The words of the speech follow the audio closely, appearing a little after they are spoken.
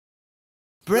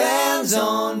Brands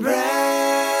on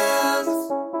Brands.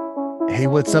 Hey,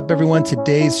 what's up, everyone?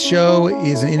 Today's show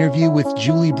is an interview with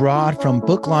Julie Broad from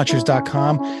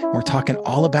booklaunchers.com. We're talking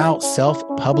all about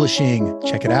self-publishing.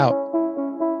 Check it out.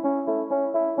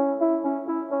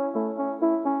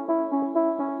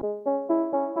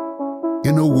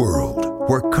 In a world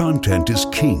where content is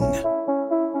king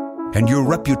and your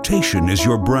reputation is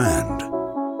your brand,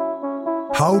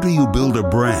 how do you build a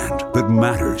brand that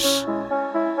matters?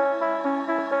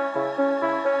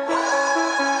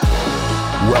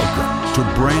 Welcome to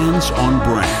Brands on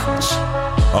Brands,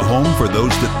 a home for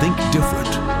those that think different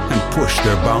and push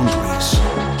their boundaries.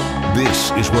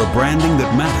 This is where branding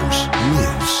that matters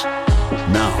lives.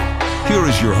 Now, here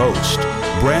is your host,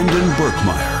 Brandon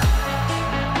Birkmeyer.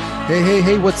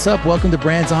 Hey, what's up? Welcome to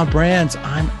Brands on Brands.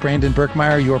 I'm Brandon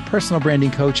Birkmeyer, your personal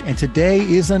branding coach, and today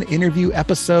is an interview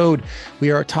episode.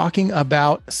 We are talking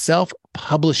about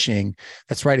self-publishing.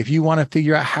 That's right. If you want to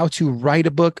figure out how to write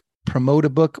a book, promote a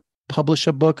book, publish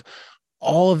a book,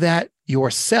 all of that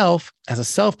yourself as a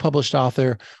self-published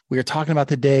author, we are talking about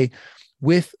today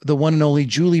with the one and only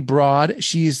Julie Broad.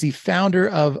 She is the founder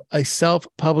of a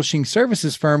self-publishing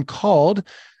services firm called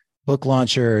Book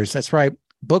Launchers. That's right,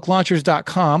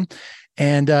 booklaunchers.com.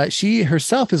 And she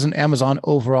herself is an Amazon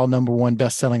overall #1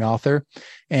 best-selling author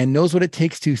and knows what it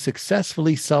takes to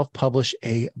successfully self-publish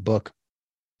a book.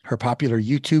 Her popular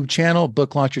YouTube channel,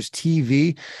 Book Launchers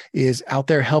TV, is out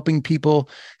there helping people,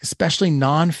 especially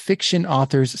nonfiction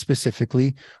authors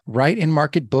specifically, write and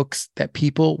market books that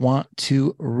people want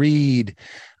to read.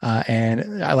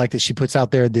 And I like that she puts out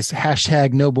there this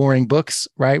hashtag no boring books,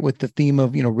 right? With the theme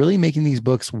of, really making these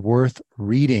books worth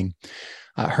reading.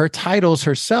 Her titles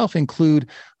herself include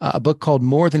a book called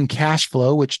More Than Cash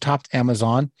Flow, which topped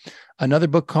Amazon, another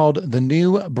book called The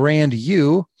New Brand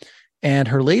You, and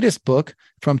her latest book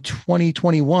from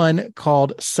 2021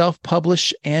 called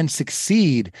Self-Publish and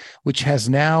Succeed, which has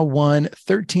now won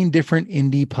 13 different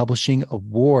indie publishing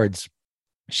awards.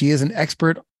 She is an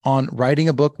expert on writing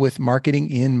a book with marketing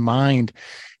in mind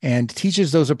and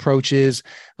teaches those approaches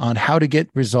on how to get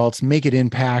results, make an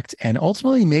impact, and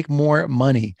ultimately make more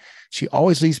money. She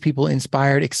always leaves people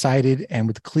inspired, excited, and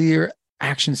with clear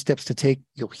action steps to take.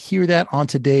 You'll hear that on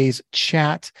today's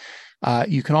chat.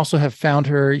 You can also have found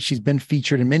her. She's been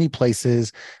featured in many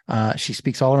places. She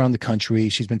speaks all around the country.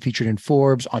 She's been featured in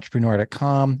Forbes,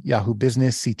 Entrepreneur.com, Yahoo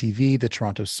Business, CTV, the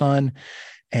Toronto Sun,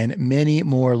 and many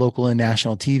more local and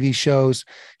national TV shows.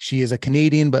 She is a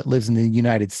Canadian, but lives in the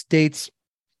United States.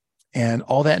 And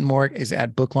all that and more is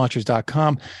at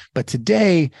booklaunchers.com. But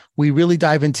today, we really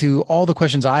dive into all the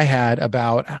questions I had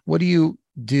about what do you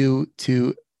do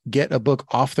to get a book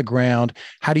off the ground?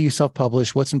 How do you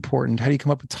self-publish? What's important? How do you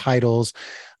come up with titles?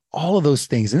 All of those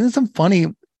things. And then some funny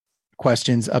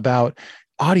questions about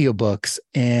audiobooks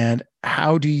and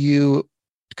how do you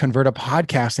convert a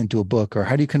podcast into a book, or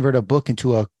how do you convert a book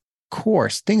into a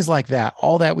course? Things like that.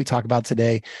 All that we talk about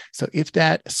today. So if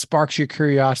that sparks your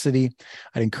curiosity,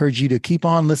 I'd encourage you to keep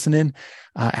on listening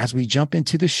as we jump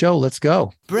into the show. Let's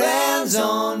go. Brands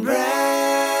on Brands.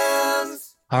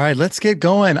 All right, let's get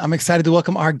going. I'm excited to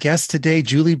welcome our guest today,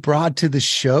 Julie Broad, to the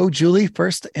show. Julie,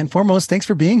 first and foremost, thanks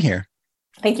for being here.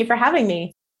 Thank you for having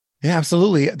me. Yeah,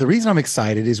 absolutely. The reason I'm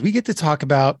excited is we get to talk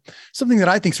about something that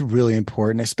I think is really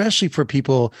important, especially for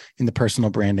people in the personal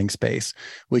branding space,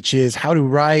 which is how to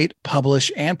write, publish,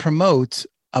 and promote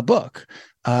a book.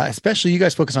 Especially you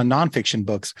guys focus on nonfiction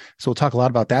books. So we'll talk a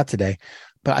lot about that today.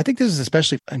 But I think this is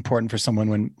especially important for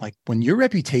someone when your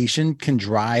reputation can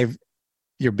drive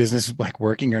your business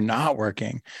working or not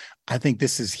working. I think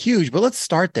this is huge, but let's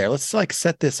start there. Let's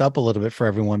set this up a little bit for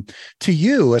everyone. To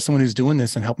you, as someone who's doing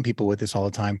this and helping people with this all the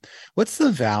time, what's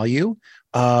the value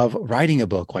of writing a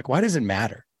book? Why does it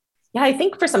matter? Yeah, I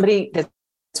think for somebody that's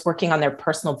working on their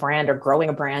personal brand or growing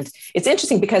a brand, it's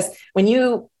interesting because when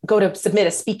you go to submit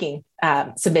a speaking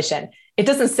submission, it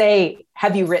doesn't say,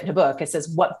 have you written a book? It says,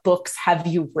 what books have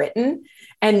you written?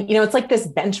 And, it's like this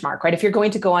benchmark, right? If you're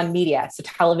going to go on media, so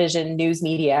television, news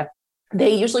media,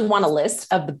 they usually want a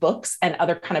list of the books and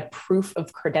other kind of proof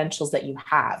of credentials that you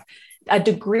have. A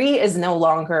degree is no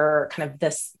longer kind of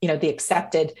this, the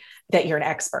accepted that you're an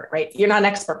expert, right? You're not an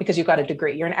expert because you've got a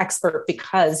degree. You're an expert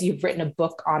because you've written a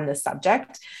book on the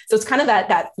subject. So it's kind of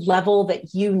that level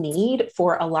that you need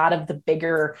for a lot of the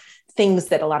bigger things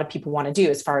that a lot of people want to do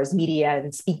as far as media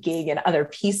and speaking and other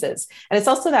pieces. And it's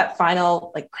also that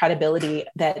final credibility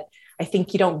that I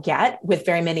think you don't get with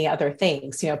very many other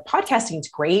things. Podcasting is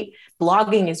great,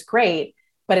 blogging is great,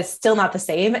 but it's still not the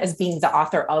same as being the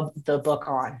author of the book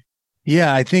on.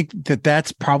 Yeah, I think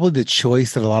that's probably the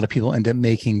choice that a lot of people end up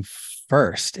making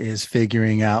first is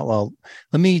figuring out, well,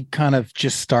 let me kind of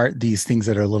just start these things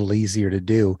that are a little easier to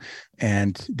do.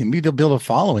 And then maybe they'll build a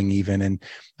following even. And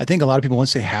I think a lot of people,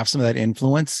 once they have some of that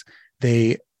influence,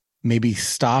 they maybe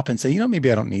stop and say,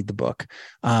 maybe I don't need the book.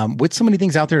 With so many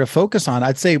things out there to focus on,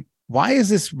 I'd say, why is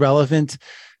this relevant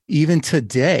even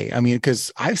today? I mean, because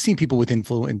I've seen people with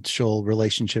influential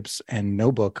relationships and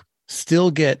no book still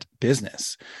get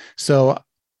business. So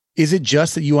is it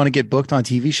just that you want to get booked on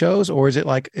TV shows, or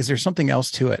is there something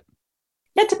else to it?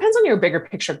 Yeah, it depends on your bigger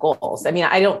picture goals. I mean,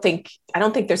 I don't think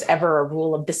there's ever a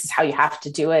rule of this is how you have to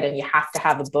do it and you have to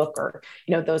have a book or,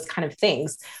 those kind of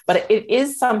things. But it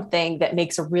is something that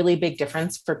makes a really big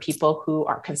difference for people who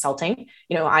are consulting.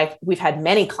 We've had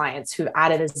many clients who've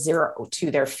added a 0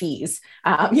 to their fees,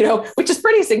 which is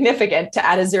pretty significant to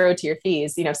add a 0 to your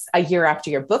fees, a year after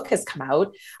your book has come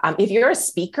out. If you're a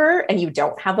speaker and you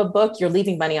don't have a book, you're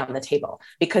leaving money on the table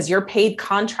because your paid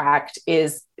contract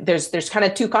is there's kind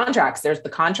of two contracts. There's the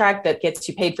contract that gets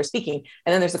you paid for speaking,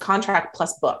 and then there's a contract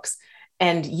plus books.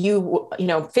 And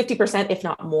 50%, if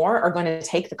not more, are going to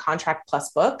take the contract plus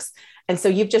books. And so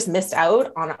you've just missed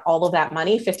out on all of that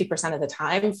money 50% of the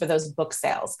time for those book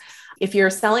sales. If you're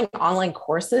selling online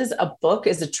courses, a book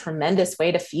is a tremendous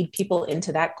way to feed people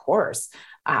into that course.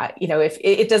 If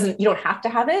it doesn't, you don't have to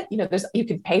have it, you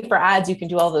can pay for ads, you can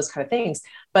do all those kind of things,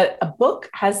 but a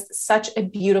book has such a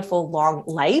beautiful long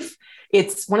life.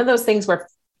 It's one of those things where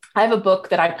I have a book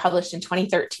that I published in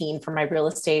 2013 for my real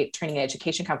estate training and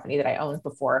education company that I owned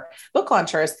before book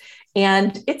launchers.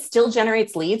 And it still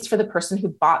generates leads for the person who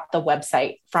bought the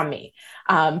website from me.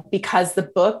 Because the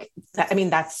book,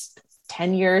 that's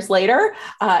 10 years later,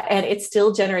 and it's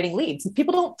still generating leads.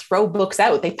 People don't throw books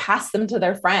out. They pass them to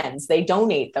their friends. They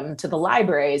donate them to the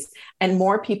libraries, and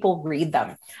more people read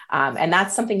them. And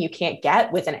that's something you can't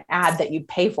get with an ad that you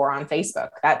pay for on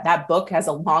Facebook. That book has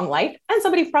a long life, and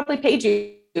somebody probably paid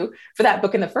you for that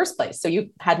book in the first place. So you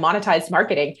had monetized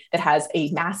marketing that has a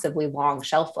massively long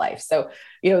shelf life. So,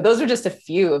 those are just a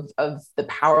few of the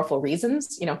powerful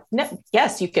reasons.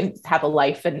 Yes, you can have a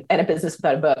life and a business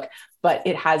without a book, but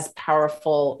it has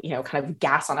powerful, kind of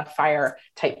gas on a fire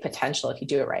type potential if you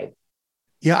do it right.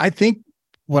 Yeah, I think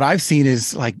what I've seen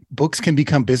is books can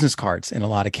become business cards in a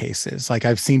lot of cases.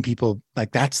 I've seen people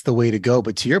that's the way to go.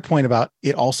 But to your point about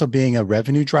it also being a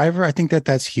revenue driver, I think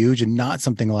that's huge and not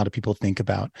something a lot of people think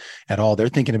about at all. They're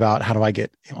thinking about how do I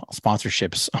get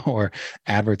sponsorships or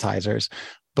advertisers.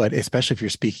 But especially if you're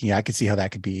speaking, I could see how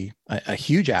that could be a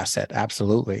huge asset.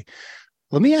 Absolutely.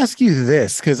 Let me ask you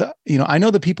this, because I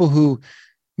know the people who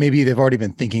maybe they've already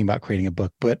been thinking about creating a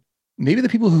book, but maybe the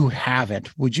people who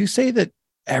haven't, would you say that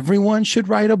everyone should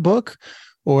write a book,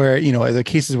 or, are there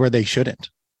cases where they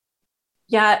shouldn't?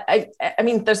 Yeah. I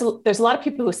mean, there's a lot of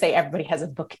people who say everybody has a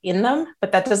book in them,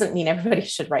 but that doesn't mean everybody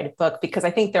should write a book, because I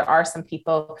think there are some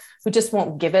people who just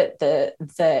won't give it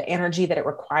the energy that it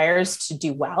requires to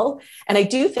do well. And I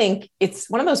do think it's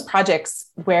one of those projects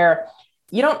where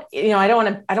I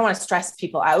don't want to stress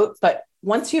people out, but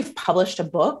once you've published a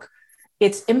book,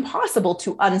 it's impossible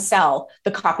to unsell the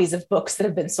copies of books that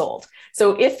have been sold.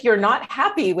 So if you're not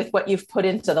happy with what you've put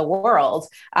into the world,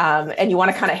 and you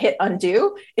want to kind of hit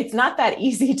undo, it's not that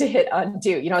easy to hit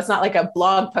undo. It's not like a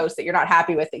blog post that you're not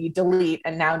happy with that you delete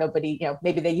and now nobody,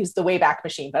 maybe they use the Wayback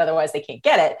Machine, but otherwise they can't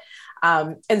get it.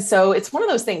 And so it's one of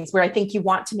those things where I think you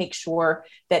want to make sure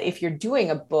that if you're doing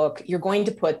a book, you're going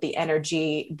to put the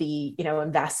energy, the,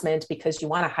 investment, because you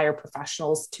want to hire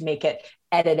professionals to make it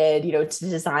edited, to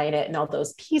design it and all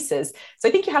those pieces. So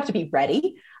I think you have to be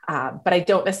ready. But I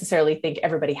don't necessarily think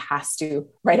everybody has to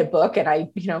write a book. And I,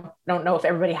 don't know if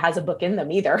everybody has a book in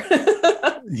them either.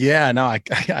 Yeah, no, I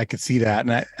could see that.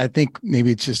 And I think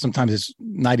maybe it's just sometimes it's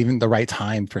not even the right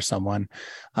time for someone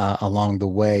along the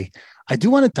way. I do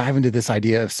want to dive into this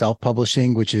idea of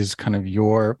self-publishing, which is kind of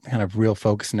your kind of real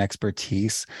focus and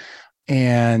expertise.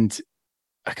 And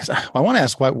because I want to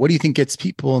ask, what do you think gets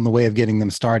people in the way of getting them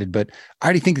started? But I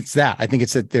already think it's that. I think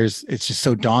it's that it's just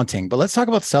so daunting. But let's talk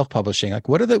about self-publishing.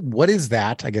 What is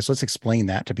that? I guess let's explain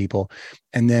that to people.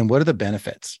 And then what are the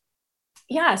benefits?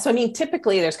 Yeah. So,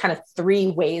 typically there's kind of 3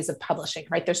 ways of publishing,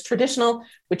 right? There's traditional,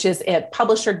 which is a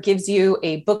publisher gives you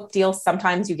a book deal.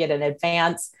 Sometimes you get an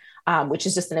advance, which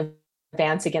is just an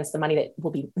advance against the money that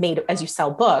will be made as you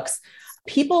sell books.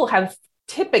 People have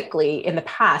typically in the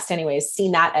past anyways,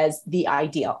 seen that as the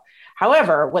ideal.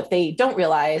 However, what they don't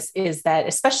realize is that,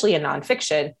 especially in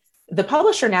nonfiction, the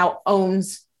publisher now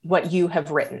owns what you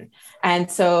have written. And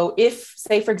so if,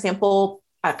 say, for example,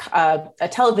 a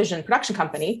television production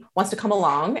company wants to come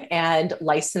along and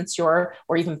license or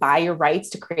even buy your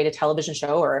rights to create a television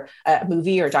show or a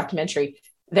movie or documentary,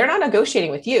 they're not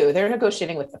negotiating with you. They're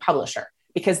negotiating with the publisher.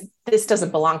 because this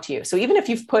doesn't belong to you. So even if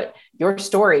you've put your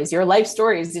stories, your life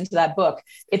stories into that book,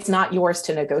 it's not yours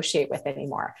to negotiate with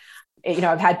anymore.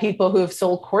 I've had people who have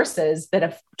sold courses that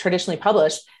have traditionally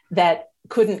published that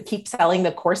couldn't keep selling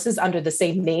the courses under the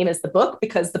same name as the book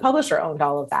because the publisher owned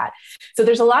all of that. So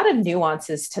there's a lot of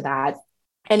nuances to that.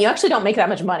 And you actually don't make that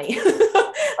much money.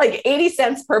 Like 80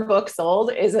 cents per book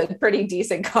sold is a pretty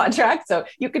decent contract. So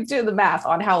you could do the math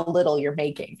on how little you're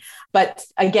making. But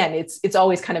again, it's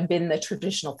always kind of been the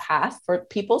traditional path for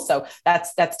people. So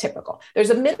that's typical. There's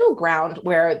a middle ground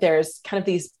where there's kind of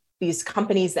these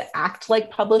companies that act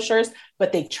like publishers,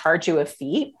 but they charge you a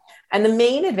fee. And the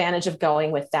main advantage of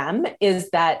going with them is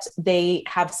that they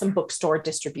have some bookstore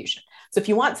distribution. So if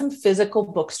you want some physical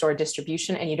bookstore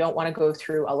distribution and you don't want to go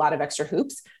through a lot of extra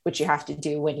hoops, which you have to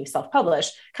do when you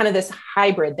self-publish, kind of this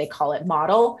hybrid, they call it,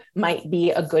 model might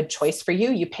be a good choice for you.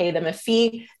 You pay them a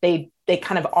fee. They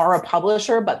kind of are a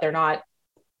publisher, but they're not,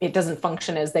 it doesn't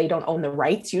function as they don't own the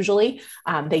rights usually.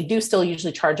 They do still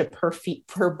usually charge a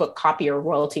per book copy or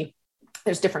royalty.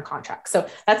 There's different contracts. So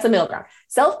that's the middle ground.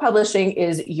 Self-publishing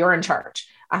is you're in charge.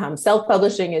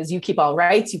 Self-publishing is you keep all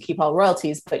rights, you keep all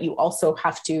royalties, but you also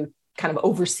have to kind of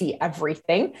oversee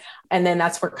everything. And then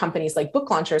that's where companies like Book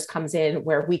Launchers comes in,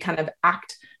 where we kind of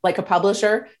act like a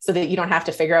publisher so that you don't have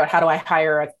to figure out, how do I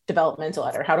hire a developmental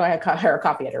editor? How do I hire a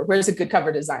copy editor? Where's a good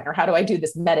cover designer? How do I do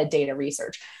this metadata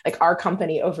research? Like our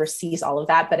company oversees all of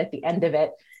that. But at the end of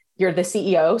it, you're the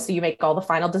CEO, so you make all the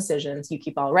final decisions. You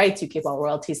keep all rights, you keep all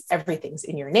royalties, everything's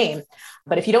in your name.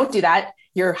 But if you don't do that,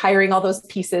 you're hiring all those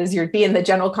pieces, you're being the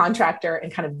general contractor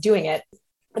and kind of doing it.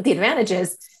 But the advantage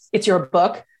is it's your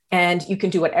book and you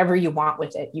can do whatever you want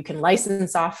with it. You can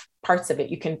license off parts of it.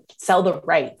 You can sell the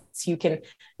rights. You can,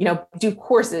 do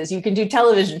courses, you can do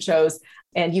television shows,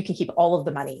 and you can keep all of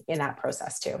the money in that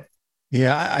process too.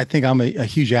 Yeah, I think I'm a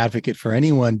huge advocate for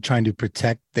anyone trying to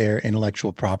protect their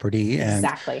intellectual property and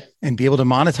be able to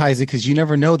monetize it, because you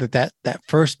never know that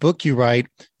first book you write,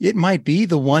 it might be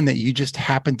the one that you just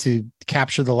happen to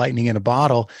capture the lightning in a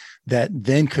bottle that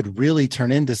then could really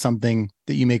turn into something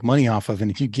that you make money off of.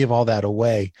 And if you give all that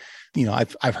away,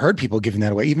 I've heard people giving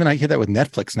that away. Even I hear that with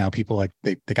Netflix now. People like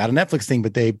they got a Netflix thing,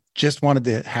 but they just wanted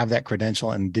to have that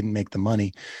credential and didn't make the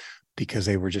money because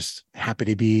they were just happy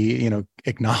to be,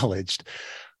 acknowledged.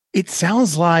 It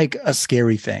sounds like a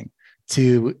scary thing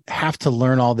to have to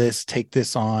learn all this, take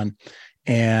this on.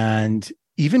 And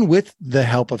even with the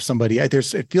help of somebody,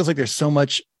 it feels like there's so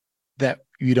much that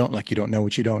you don't know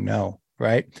what you don't know,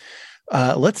 right?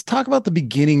 Let's talk about the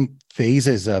beginning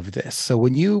phases of this. So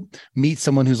when you meet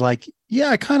someone who's like, yeah,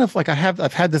 I kind of like,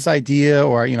 I've had this idea,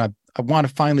 or, I want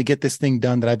to finally get this thing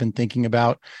done that I've been thinking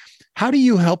about. How do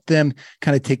you help them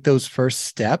kind of take those first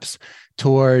steps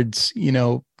towards,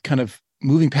 kind of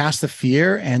moving past the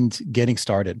fear and getting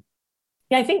started?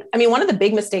 Yeah, one of the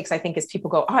big mistakes I think is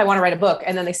people go, oh, I want to write a book.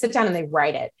 And then they sit down and they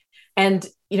write it. And,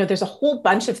 there's a whole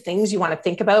bunch of things you want to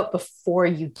think about before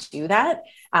you do that.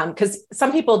 Because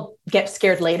some people get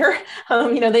scared later.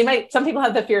 Some people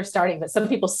have the fear of starting, but some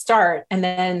people start and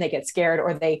then they get scared,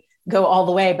 or they go all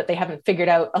the way, but they haven't figured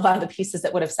out a lot of the pieces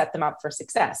that would have set them up for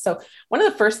success. So one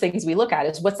of the first things we look at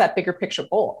is, what's that bigger picture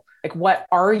goal? Like, what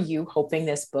are you hoping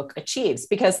this book achieves?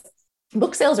 Because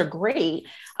book sales are great.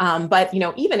 But,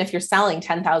 even if you're selling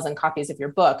 10,000 copies of your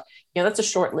book, that's a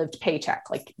short-lived paycheck.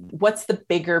 Like, what's the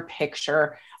bigger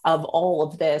picture of all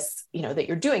of this, that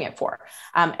you're doing it for?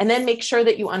 And then make sure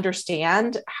that you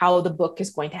understand how the book is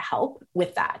going to help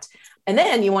with that. And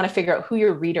then you want to figure out who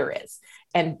your reader is.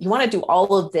 And you want to do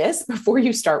all of this before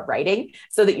you start writing,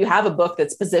 so that you have a book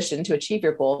that's positioned to achieve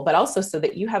your goal, but also so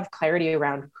that you have clarity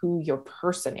around who your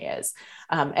person is.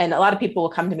 And a lot of people will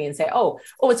come to me and say, oh,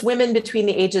 it's women between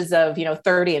the ages of,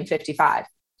 30 and 55.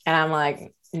 And I'm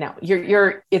like, no,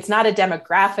 it's not a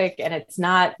demographic, and it's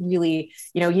not really,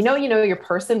 your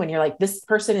person when you're like, this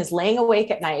person is laying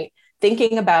awake at night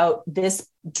thinking about this,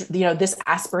 this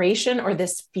aspiration or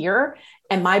this fear,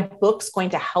 and my book's going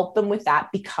to help them with that.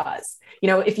 Because,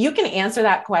 if you can answer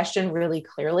that question really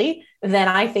clearly, then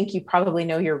I think you probably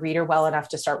know your reader well enough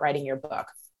to start writing your book.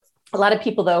 A lot of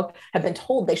people, though, have been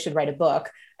told they should write a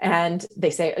book, and they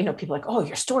say, people are like, oh,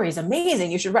 your story is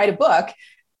amazing, you should write a book.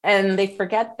 And they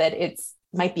forget that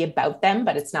might be about them,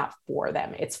 but it's not for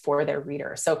them. It's for their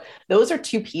reader. So those are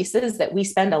two pieces that we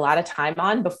spend a lot of time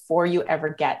on before you ever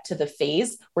get to the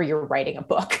phase where you're writing a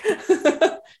book.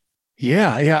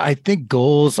 Yeah. I think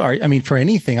goals are, for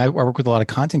anything, I work with a lot of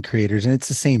content creators, and it's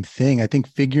the same thing. I think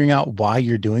figuring out why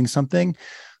you're doing something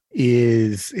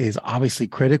is obviously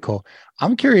critical.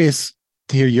 I'm curious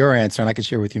to hear your answer, and I can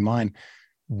share with you mine.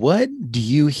 What do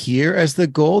you hear as the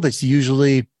goal that's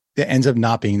usually it ends up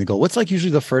not being the goal? What's like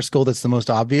usually the first goal that's the most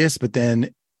obvious, but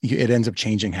then it ends up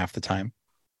changing half the time?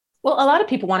 Well, a lot of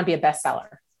people want to be a bestseller,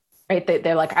 right?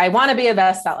 They're like, I want to be a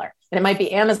bestseller. And it might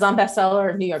be Amazon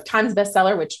bestseller, New York Times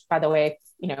bestseller, which, by the way,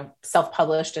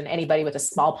 self-published, and anybody with a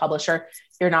small publisher,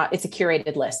 it's a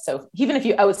curated list. So even if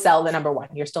you outsell the number one,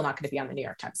 you're still not going to be on the New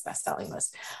York Times bestselling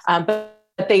list. But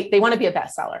they want to be a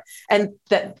bestseller, and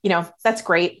that's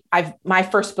great. My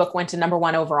first book went to number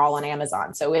one overall on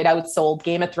Amazon. So it outsold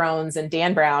Game of Thrones and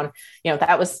Dan Brown.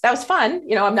 That was fun.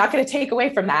 I'm not going to take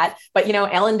away from that, but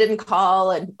Ellen didn't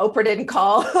call and Oprah didn't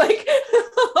call. Like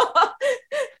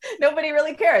nobody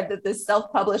really cared that this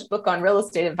self-published book on real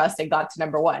estate investing got to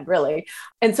number one, really.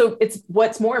 And so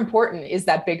what's more important is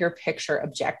that bigger picture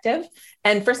objective.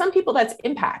 And for some people that's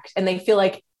impact, and they feel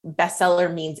like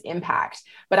bestseller means impact.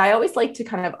 But I always like to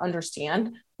kind of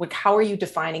understand, like, how are you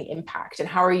defining impact and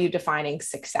how are you defining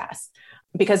success?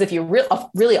 Because if you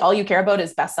really all you care about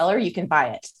is bestseller, you can buy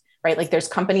it, right? Like there's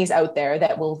companies out there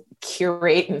that will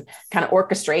curate and kind of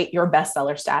orchestrate your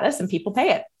bestseller status, and people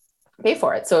pay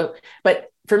for it. So, but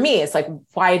for me, it's like,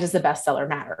 why does the bestseller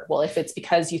matter? Well, if it's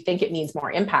because you think it means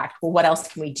more impact, well, what else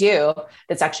can we do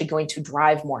that's actually going to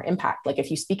drive more impact? Like if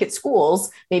you speak at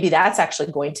schools, maybe that's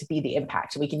actually going to be the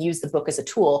impact. And we can use the book as a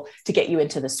tool to get you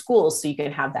into the schools so you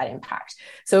can have that impact.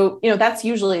 So, that's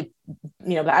usually,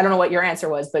 I don't know what your answer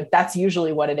was, but that's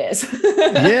usually what it is.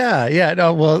 Yeah.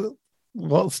 No,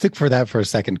 well, stick for that for a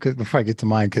second before I get to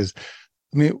mine. Cause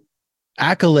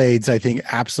accolades, I think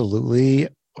absolutely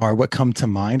are what come to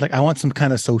mind. Like I want some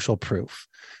kind of social proof,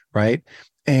 right?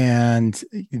 And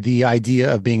the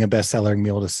idea of being a bestseller and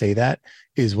being able to say that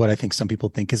is what I think some people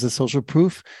think is a social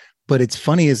proof. But it's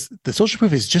funny is the social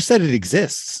proof is just that it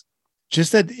exists,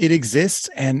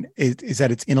 and is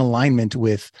that it's in alignment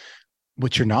with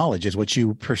what your knowledge is, what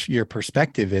your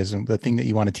perspective is, and the thing that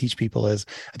you want to teach people is.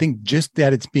 I think just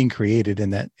that it's being created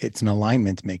and that it's in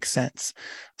alignment makes sense.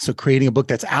 So creating a book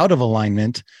that's out of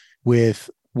alignment with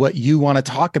what you want to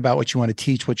talk about, what you want to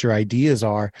teach, what your ideas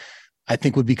are, I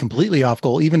think would be completely off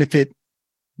goal, even if it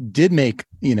did make,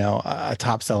 a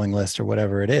top selling list or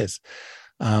whatever it is.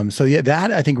 So yeah,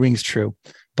 that I think rings true.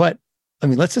 But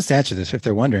let's just answer this if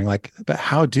they're wondering, like, but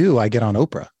how do I get on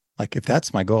Oprah? Like, if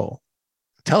that's my goal,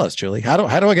 tell us, Julie, how do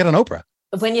I get on Oprah?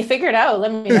 When you figure it out,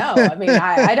 let me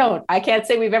know. I can't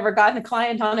say we've ever gotten a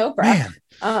client on Oprah.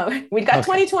 Man. We've got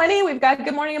 2020, we've got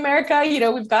Good Morning America.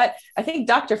 We've got, I think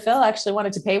Dr. Phil actually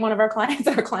wanted to pay one of our clients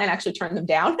and our client actually turned them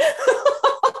down.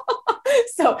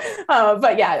 So,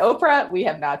 but yeah, Oprah, we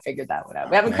have not figured that one out.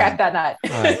 We haven't cracked that nut.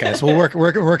 All right, guys, we'll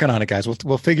working on it, guys.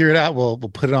 We'll figure it out. We'll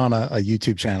put it on a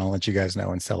YouTube channel, let you guys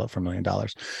know, and sell it for $1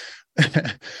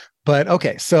 million. But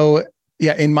okay. So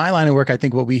yeah, in my line of work, I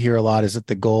think what we hear a lot is that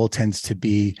the goal tends to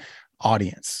be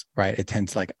audience, right? It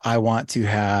tends like, I want to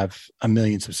have 1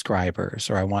 million subscribers,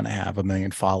 or I want to have 1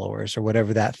 million followers, or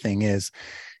whatever that thing is.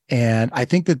 And I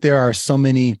think that there are so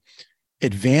many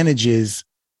advantages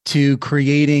to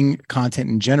creating content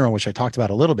in general, which I talked about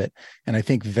a little bit. And I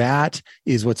think that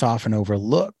is what's often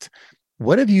overlooked.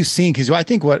 What have you seen? Because I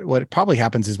think what probably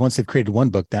happens is once they've created one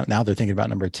book, now they're thinking about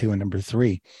number 2 and number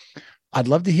 3. I'd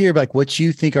love to hear like what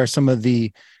you think are some of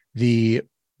the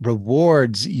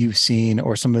rewards you've seen,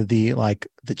 or some of the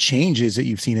changes that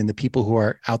you've seen in the people who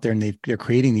are out there and they're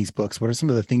creating these books. What are some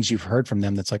of the things you've heard from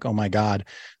them that's like, oh my God,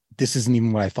 this isn't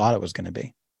even what I thought it was going to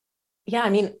be? Yeah. I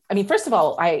mean, first of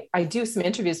all, I do some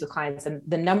interviews with clients, and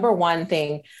the number one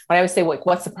thing, when I would say, like,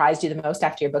 what surprised you the most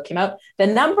after your book came out? The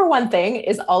number one thing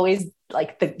is always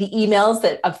like the emails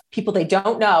of people they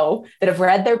don't know that have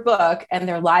read their book and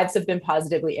their lives have been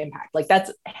positively impacted. Like that's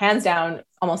hands down,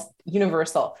 almost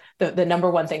universal, the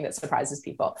number one thing that surprises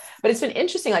people. But it's been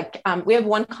interesting. Like we have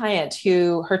one client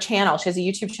who, her channel, she has a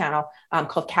YouTube channel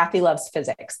called Kathy Loves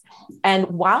Physics. And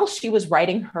while she was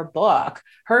writing her book,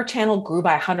 her channel grew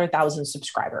by 100,000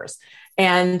 subscribers.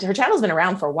 And her channel's been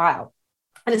around for a while.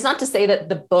 And it's not to say that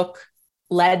the book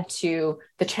led to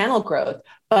the channel growth,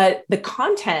 but the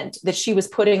content that she was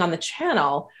putting on the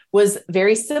channel was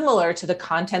very similar to the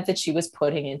content that she was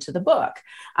putting into the book.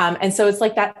 And so it's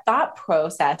like that thought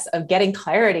process of getting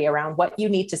clarity around what you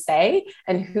need to say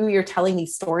and who you're telling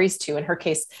these stories to. In her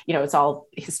case, it's all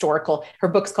historical. Her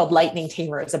book's called Lightning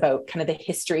Tamers, about kind of the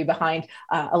history behind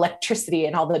electricity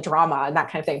and all the drama and that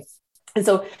kind of thing. And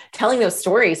so telling those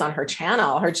stories on her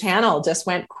channel just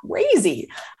went crazy.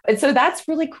 And so that's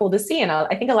really cool to see. And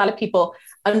I think a lot of people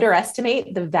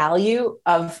underestimate the value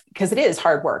of, because it is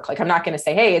hard work. Like I'm not going to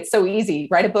say, hey, it's so easy,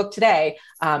 write a book today.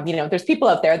 There's people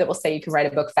out there that will say you can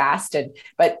write a book fast,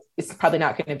 but it's probably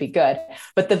not going to be good.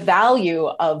 But the value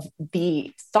of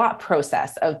the thought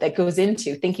process that goes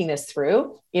into thinking this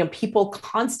through people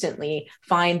constantly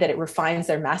find that it refines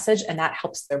their message, and that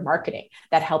helps their marketing.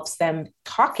 That helps them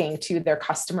talking to their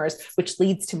customers, which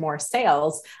leads to more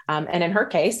sales. And in her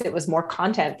case, it was more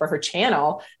content for her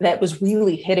channel that was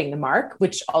really hitting the mark,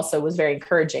 which also was very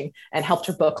encouraging and helped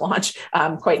her book launch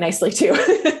quite nicely too.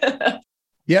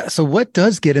 Yeah. So what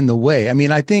does get in the way? I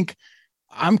mean, I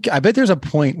bet there's a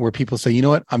point where people say, you know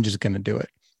what, I'm just going to do it.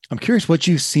 I'm curious what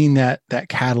you've seen that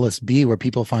catalyst be where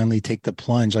people finally take the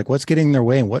plunge. Like what's getting in their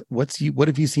way, and what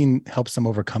have you seen helps them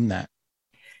overcome that?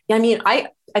 Yeah, I mean, I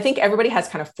think everybody has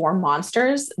kind of 4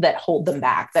 monsters that hold them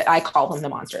back, that I call them the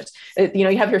monsters.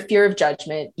 You have your fear of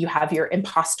judgment, you have your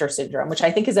imposter syndrome, which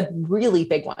I think is a really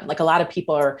big one. Like a lot of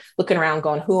people are looking around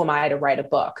going, who am I to write a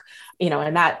book? And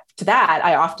to that,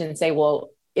 I often say, well,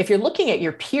 if you're looking at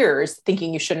your peers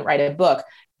thinking you shouldn't write a book,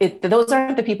 those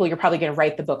aren't the people you're probably going to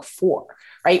write the book for,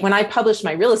 right? When I published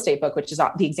my real estate book, which is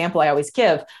the example I always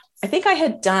give, I think I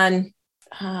had done,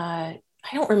 I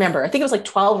don't remember. I think it was like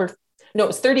it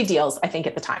was 30 deals, I think,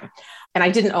 at the time. And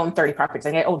I didn't own 30 properties.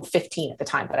 I think I owned 15 at the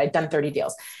time, but I'd done 30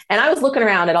 deals. And I was looking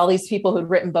around at all these people who'd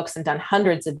written books and done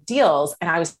hundreds of deals. And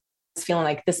I was feeling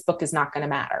like this book is not going to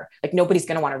matter. Like nobody's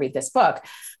going to want to read this book.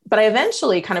 But I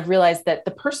eventually kind of realized that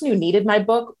the person who needed my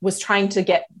book was trying to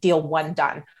get deal 1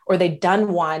 done, or they'd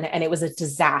done one and it was a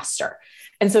disaster.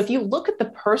 And so if you look at the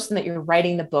person that you're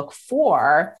writing the book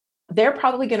for, they're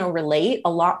probably going to relate a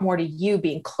lot more to you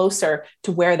being closer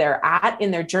to where they're at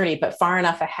in their journey, but far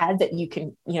enough ahead that you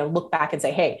can, look back and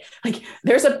say, hey, like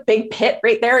there's a big pit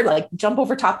right there, like jump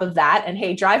over top of that and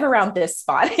hey, drive around this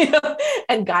spot,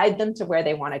 and guide them to where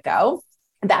they want to go.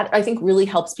 That I think really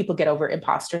helps people get over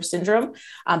imposter syndrome.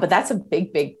 But that's a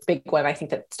big, big, big one. I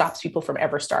think that stops people from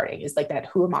ever starting is like that,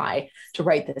 who am I to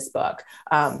write this book?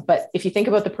 But if you think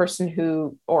about the person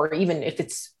who, or even if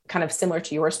it's kind of similar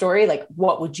to your story, like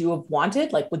what would you have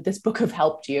wanted? Like, would this book have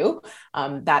helped you?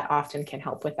 That often can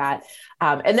help with that.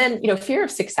 And then, fear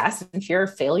of success and fear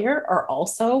of failure are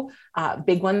also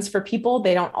big ones for people.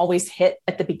 They don't always hit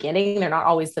at the beginning. They're not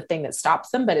always the thing that stops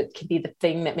them, but it can be the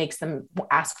thing that makes them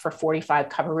ask for 45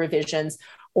 cover revisions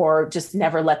or just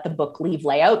never let the book leave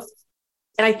layout.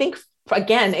 And I think,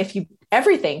 again,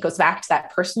 everything goes back to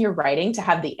that person you're writing to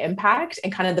have the impact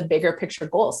and kind of the bigger picture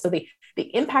goals. So the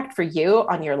impact for you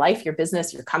on your life, your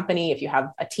business, your company, if you have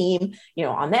a team,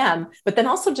 on them, but then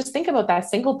also just think about that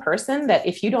single person that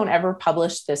if you don't ever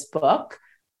publish this book,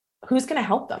 who's going to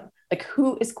help them? Like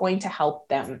who is going to help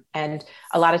them? And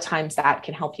a lot of times that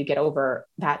can help you get over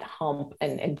that hump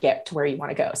and get to where you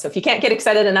want to go. So if you can't get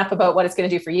excited enough about what it's going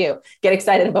to do for you, get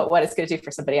excited about what it's going to do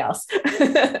for somebody else.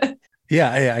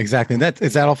 Yeah, exactly.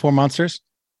 Is that all 4 monsters?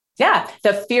 Yeah.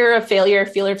 The fear of failure,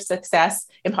 fear of success,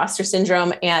 imposter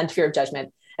syndrome, and fear of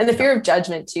judgment. And the fear of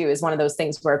judgment too is one of those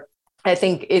things where I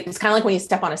think it's kind of like when you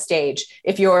step on a stage,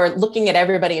 if you're looking at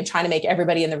everybody and trying to make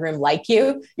everybody in the room like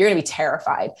you, you're going to be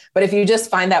terrified. But if you just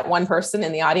find that one person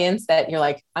in the audience that you're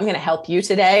like, I'm going to help you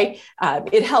today,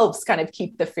 it helps kind of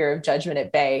keep the fear of judgment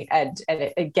at bay. And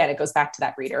it goes back to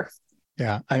that reader.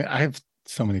 Yeah. I have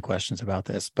so many questions about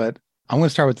this, but I'm going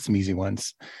to start with some easy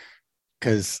ones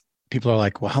because people are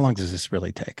like, well, how long does this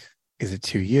really take? Is it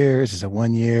 2 years? Is it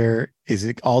 1 year? Is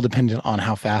it all dependent on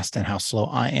how fast and how slow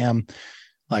I am?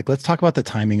 Like, let's talk about the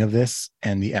timing of this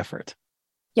and the effort.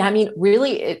 Yeah, I mean,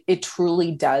 really, it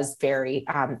truly does vary.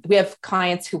 We have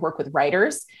clients who work with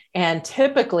writers, and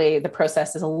typically the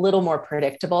process is a little more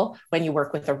predictable when you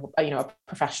work with a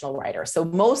professional writer. So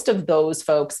most of those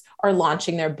folks are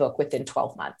launching their book within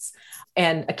 12 months.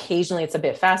 And occasionally it's a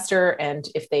bit faster. And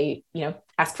if they,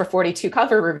 ask for 42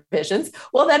 cover revisions,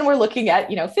 well, then we're looking at,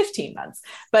 15 months.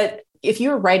 But if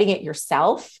you're writing it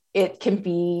yourself, it can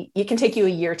take you a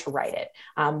year to write it.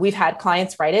 We've had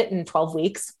clients write it in 12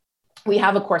 weeks. We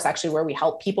have a course actually where we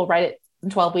help people write it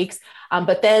in 12 weeks.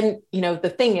 But then,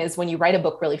 the thing is when you write a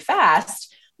book really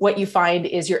fast, what you find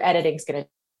is your editing is going to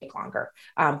take longer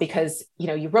because,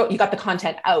 you got the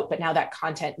content out, but now that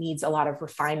content needs a lot of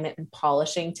refinement and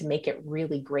polishing to make it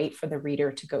really great for the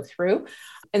reader to go through.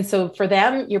 And so for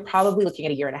them, you're probably looking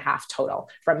at a year and a half total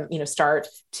from, start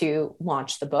to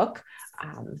launch the book.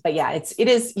 But yeah, it's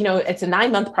a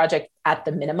 9-month project at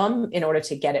the minimum in order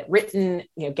to get it written,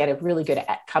 get a really good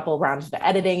couple rounds of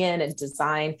editing in and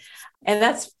design. And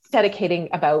that's dedicating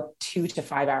about 2 to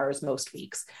 5 hours most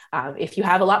weeks. If you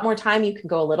have a lot more time, you can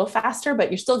go a little faster,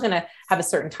 but you're still going to have a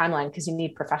certain timeline because you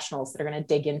need professionals that are going to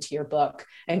dig into your book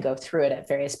and go through it at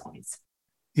various points.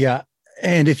 Yeah.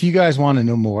 And if you guys want to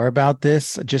know more about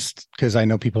this, just because I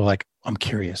know people are like, I'm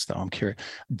curious.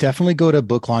 Definitely go to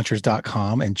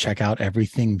booklaunchers.com and check out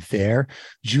everything there.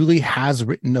 Julie has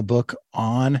written a book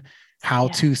on How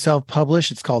to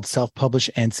Self-Publish. It's called Self-Publish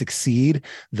and Succeed,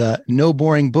 the No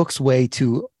Boring Books Way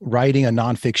to Writing a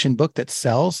Nonfiction Book That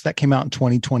Sells. That came out in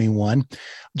 2021.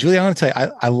 Julie, I'm going to tell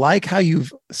you, I like how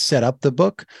you've set up the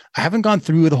book. I haven't gone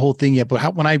through the whole thing yet,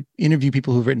 but when I interview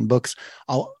people who've written books,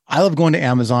 I love going to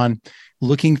Amazon,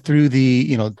 looking through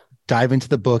dive into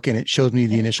the book, and it shows me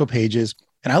the initial pages.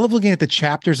 And I love looking at the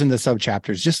chapters and the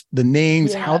subchapters, just the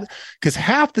names, because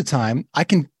half the time I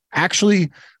can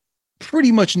actually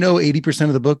pretty much know 80%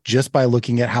 of the book just by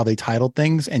looking at how they titled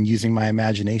things and using my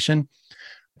imagination.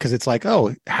 Because it's like,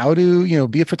 oh, how to,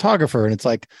 be a photographer. And it's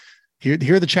like,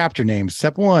 here are the chapter names.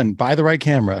 Step 1, buy the right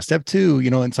camera. Step 2,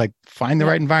 it's like, find the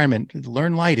right environment,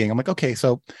 learn lighting. I'm like, okay,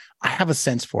 so I have a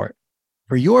sense for it.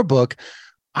 For your book,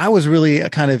 I was really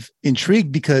kind of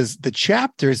intrigued because the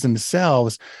chapters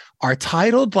themselves are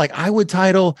titled like I would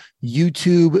title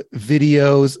YouTube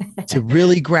videos to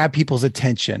really grab people's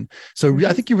attention. So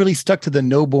I think you really stuck to the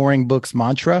no boring books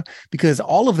mantra because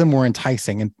all of them were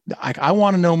enticing. And I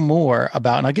want to know more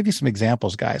about, and I'll give you some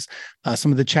examples, guys.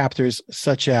 Some of the chapters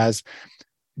such as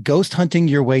ghost hunting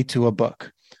your way to a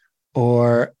book,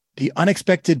 or the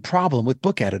unexpected problem with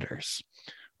book editors,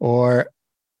 or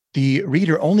the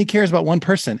reader only cares about one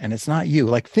person and it's not you.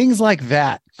 Like things like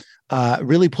that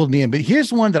really pulled me in. But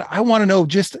here's one that I want to know,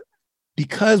 just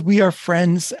because we are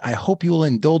friends. I hope you will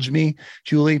indulge me,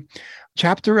 Julie.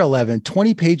 Chapter 11,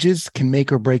 20 pages can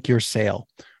make or break your sale.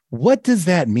 What does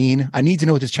that mean? I need to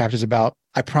know what this chapter is about.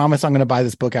 I promise I'm going to buy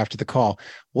this book after the call.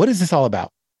 What is this all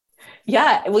about?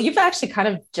 Yeah, well, you've actually kind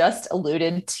of just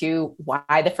alluded to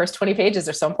why the first 20 pages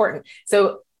are so important.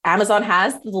 So Amazon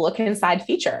has the look inside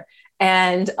feature.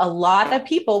 And a lot of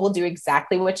people will do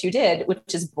exactly what you did,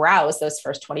 which is browse those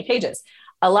first 20 pages.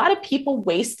 A lot of people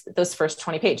waste those first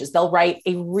 20 pages. They'll write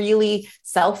a really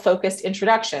self-focused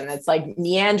introduction. It's like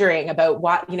meandering about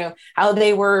how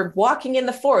they were walking in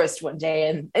the forest one day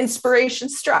and inspiration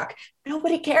struck.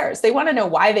 Nobody cares. They want to know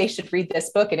why they should read this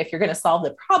book. And if you're going to solve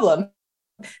the problem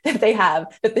that they have,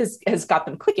 that this has got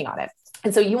them clicking on it.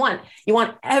 And so you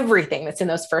want everything that's in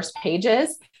those first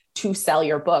pages to sell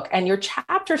your book, and your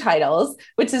chapter titles,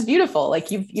 which is beautiful.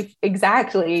 Like you've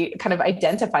exactly kind of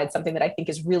identified something that I think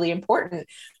is really important,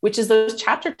 which is those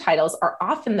chapter titles are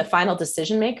often the final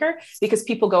decision maker, because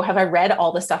people go, have I read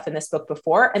all the stuff in this book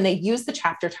before? And they use the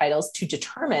chapter titles to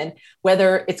determine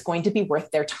whether it's going to be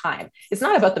worth their time. It's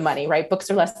not about the money, right?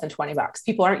 Books are less than $20.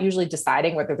 People aren't usually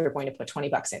deciding whether they're going to put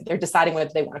 $20 in. They're deciding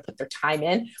whether they want to put their time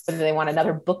in, whether they want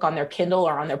another book on their Kindle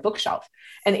or on their bookshelf.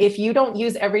 And if you don't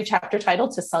use every chapter title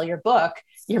to sell your book,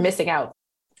 you're missing out.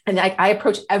 And I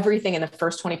approach everything in the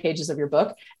first 20 pages of your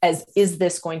book as, is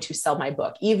this going to sell my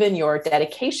book? Even your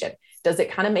dedication. Does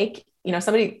it kind of make,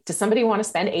 does somebody want to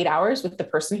spend 8 hours with the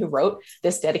person who wrote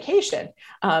this dedication?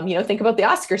 Think about the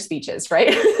Oscar speeches, right?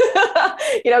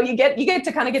 You get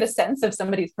to kind of get a sense of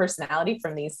somebody's personality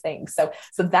from these things. So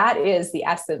that is the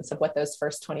essence of what those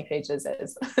first 20 pages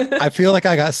is. I feel like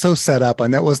I got so set up,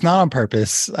 and that was not on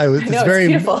purpose. It's very,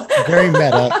 beautiful. Very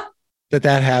meta.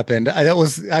 That happened. I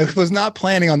was not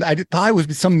planning on that. I thought it would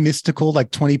be some mystical, like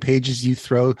 20 pages you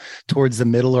throw towards the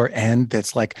middle or end.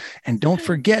 That's like, and don't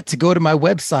forget to go to my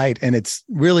website. And it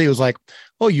was like,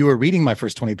 oh, you were reading my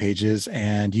first 20 pages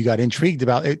and you got intrigued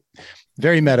about it.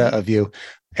 Very meta of you.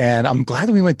 And I'm glad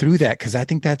that we went through that, because I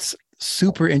think that's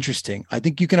super interesting. I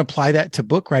think you can apply that to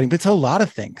book writing, but it's a lot of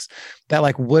things that,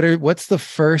 like, what's the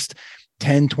first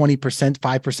 10, 20%,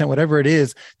 5%, whatever it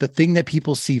is, the thing that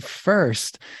people see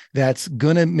first that's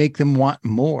going to make them want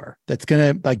more, that's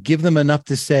going to give them enough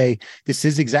to say, this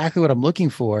is exactly what I'm looking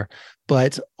for,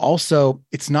 but also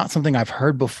it's not something I've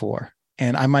heard before,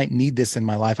 and I might need this in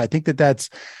my life. I think that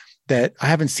I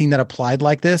haven't seen that applied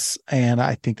like this, and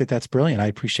I think that that's brilliant. I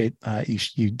appreciate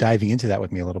you diving into that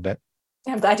with me a little bit.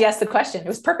 I'm glad you asked the question. It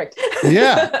was perfect.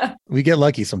 Yeah, we get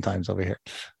lucky sometimes over here.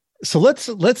 So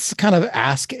let's kind of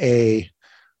ask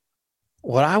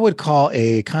what I would call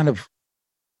a kind of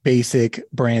basic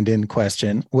Brandon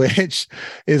question, which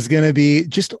is going to be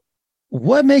just,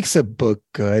 what makes a book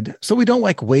good? So we don't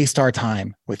waste our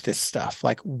time with this stuff.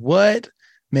 Like, what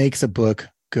makes a book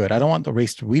good? I don't want to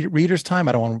waste readers' time.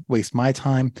 I don't want to waste my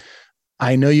time.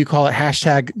 I know you call it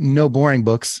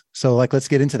 #NoBoringBooks. So let's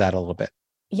get into that a little bit.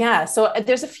 Yeah. So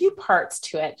there's a few parts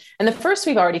to it. And the first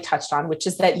we've already touched on, which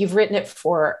is that you've written it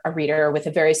for a reader with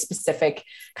a very specific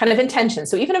kind of intention.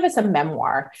 So even if it's a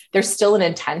memoir, there's still an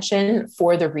intention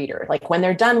for the reader. Like when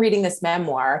they're done reading this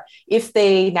memoir, if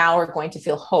they now are going to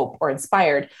feel hope or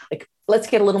inspired, let's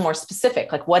get a little more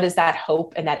specific. Like, what does that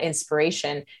hope and that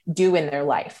inspiration do in their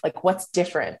life? Like, what's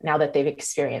different now that they've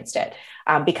experienced it?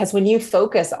 Because when you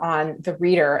focus on the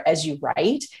reader as you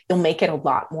write, you'll make it a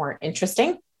lot more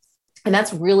interesting. And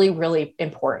that's really, really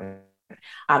important.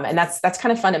 And that's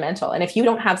kind of fundamental. And if you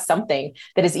don't have something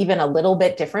that is even a little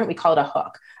bit different, we call it a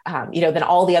hook, than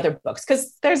all the other books,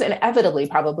 because there's inevitably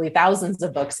probably thousands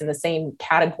of books in the same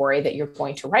category that you're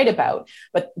going to write about.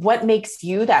 But what makes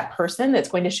you that person that's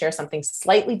going to share something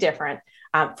slightly different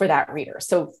for that reader?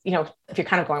 So, if you're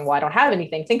kind of going, well, I don't have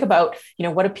anything, think about,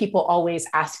 what do people always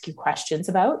ask you questions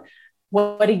about?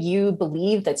 What do you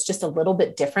believe that's just a little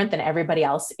bit different than everybody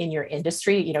else in your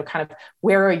industry? Kind of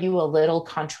where are you a little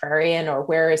contrarian, or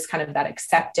where is kind of that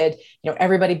accepted,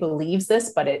 everybody believes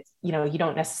this, but you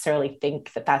don't necessarily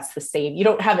think that that's the same. You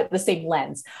don't have it the same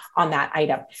lens on that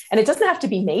item. And it doesn't have to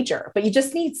be major, but you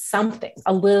just need something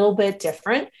a little bit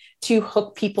different to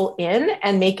hook people in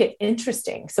and make it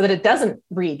interesting so that it doesn't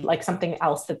read like something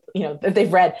else that, that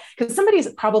they've read, because somebody's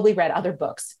probably read other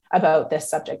books about this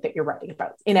subject that you're writing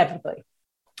about, inevitably.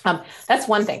 That's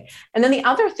one thing. And then the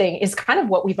other thing is kind of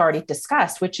what we've already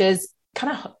discussed, which is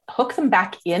kind of hook them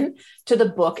back in to the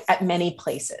book at many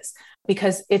places,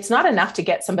 because it's not enough to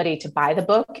get somebody to buy the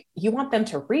book. You want them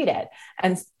to read it.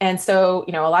 And so,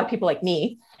 a lot of people like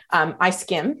me, I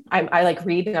skim, I like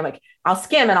read, and I'm like, I'll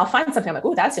skim and I'll find something. I'm like,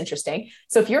 oh, that's interesting.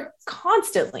 So if you're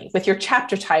constantly with your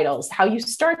chapter titles, how you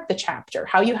start the chapter,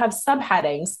 how you have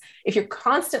subheadings, if you're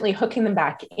constantly hooking them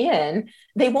back in,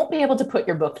 they won't be able to put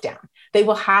your book down. They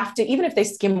will have to, even if they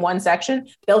skim one section,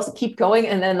 they'll keep going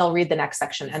and then they'll read the next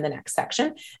section and the next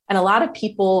section. And a lot of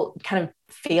people kind of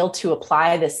fail to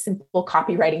apply this simple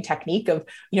copywriting technique of,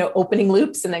 opening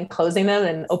loops and then closing them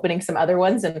and opening some other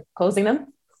ones and closing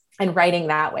them, and writing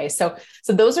that way. So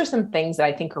those are some things that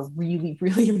I think are really,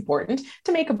 really important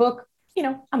to make a book,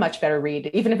 a much better read,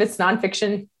 even if it's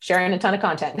nonfiction, sharing a ton of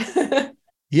content.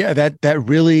 Yeah, that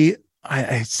really,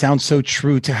 it sounds so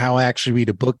true to how I actually read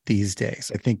a book these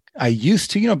days. I think I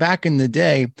used to, back in the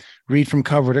day, read from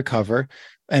cover to cover,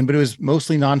 but it was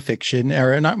mostly nonfiction,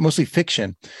 or not mostly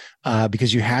fiction,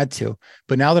 because you had to.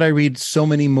 But now that I read so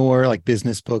many more like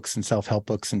business books and self-help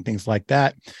books and things like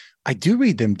that, I do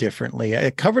read them differently.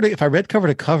 If I read cover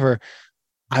to cover,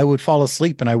 I would fall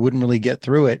asleep and I wouldn't really get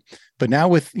through it. But now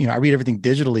with, I read everything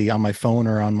digitally on my phone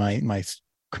or on my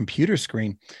computer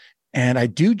screen. And I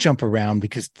do jump around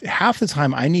because half the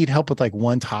time I need help with like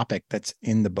one topic that's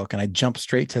in the book, and I jump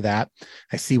straight to that.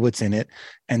 I see what's in it.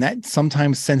 And that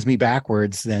sometimes sends me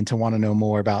backwards then to want to know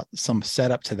more about some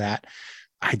setup to that.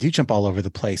 I do jump all over the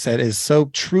place. That is so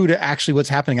true to actually what's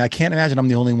happening. I can't imagine I'm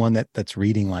the only one that's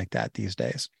reading like that these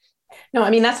days. No, I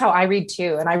mean, that's how I read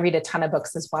too. And I read a ton of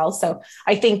books as well. So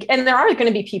I think, and there are going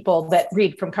to be people that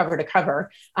read from cover to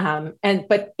cover.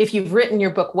 But if you've written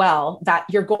your book well,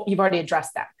 you've already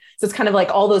addressed that. So it's kind of like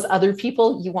all those other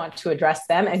people, you want to address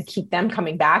them and keep them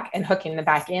coming back and hooking them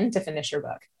back in to finish your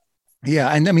book. Yeah.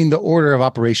 And I mean, the order of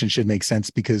operation should make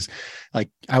sense, because like,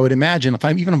 I would imagine if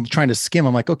I'm trying to skim,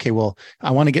 I'm like, okay, well,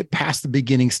 I want to get past the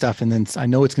beginning stuff. And then I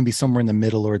know it's going to be somewhere in the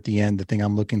middle or at the end, the thing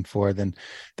I'm looking for, then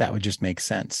that would just make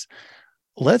sense.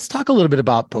 Let's talk a little bit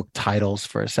about book titles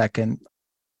for a second.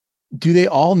 Do they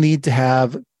all need to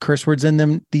have curse words in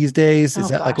them these days? Is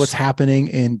that like what's happening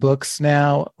in books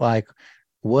now? Like,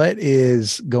 what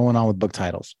is going on with book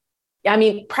titles? I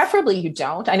mean, preferably you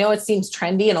don't. I know it seems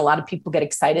trendy and a lot of people get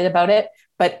excited about it,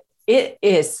 but it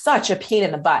is such a pain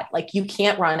in the butt. Like, you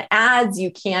can't run ads.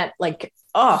 You can't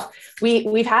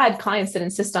we've had clients that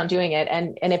insist on doing it.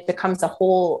 And it becomes a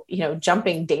whole,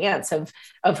 jumping dance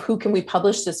of who can we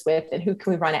publish this with and who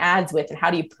can we run ads with and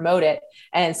how do you promote it?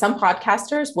 And some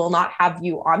podcasters will not have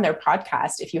you on their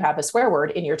podcast if you have a swear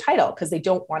word in your title, because they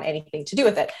don't want anything to do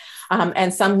with it.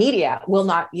 And some media will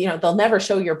not, they'll never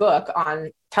show your book on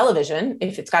television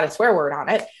if it's got a swear word on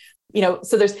it.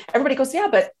 So everybody goes, yeah,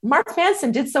 but Mark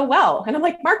Manson did so well. And I'm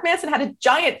like, Mark Manson had a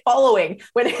giant following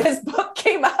when his book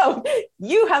came out.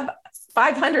 You have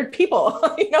 500 people,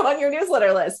 on your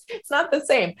newsletter list. It's not the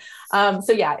same.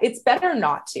 So yeah, it's better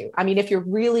not to. I mean, if you're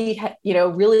really,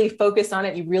 really focused on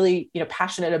it, you really,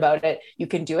 passionate about it, you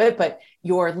can do it, but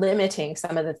you're limiting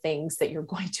some of the things that you're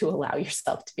going to allow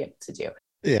yourself to be able to do.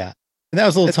 Yeah. And that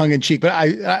was a little tongue in cheek, but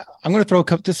I'm going to throw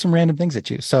just some random things at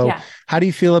you. So How do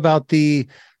you feel about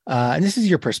and this is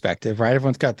your perspective, right?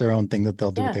 Everyone's got their own thing that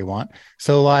they'll do what they want.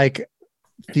 So like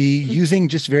the using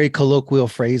just very colloquial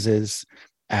phrases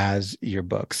as your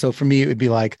book. So for me, it would be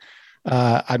like,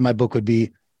 my book would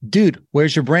be, dude,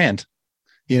 where's your brand?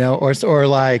 Or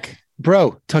like,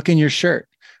 bro, tuck in your shirt,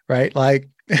 right? Like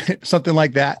something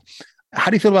like that.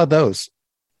 How do you feel about those?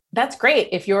 That's great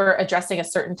if you're addressing a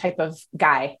certain type of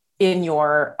guy in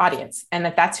your audience, and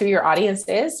if that's who your audience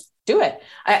is, do it.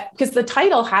 Because the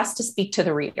title has to speak to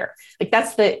the reader. Like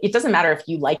it doesn't matter if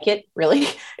you like it, really.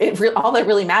 All that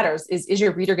really matters is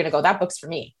your reader going to go, that book's for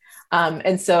me?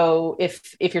 And so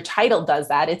if your title does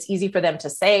that, it's easy for them to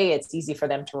say, it's easy for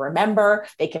them to remember,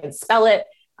 they can spell it.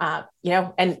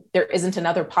 And there isn't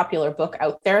another popular book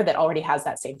out there that already has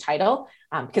that same title,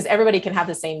 because everybody can have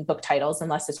the same book titles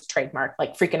unless it's trademarked.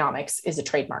 Like Freakonomics is a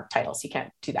trademark title, so you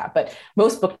can't do that. But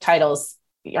most book titles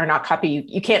are not copy.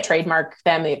 You can't trademark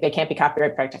them. They can't be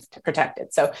copyright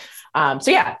protected. So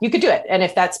yeah, you could do it. And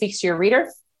if that speaks to your reader,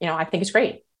 I think it's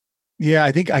great. Yeah,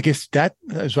 I guess that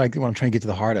is what I'm trying to get to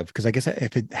the heart of, because I guess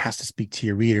if it has to speak to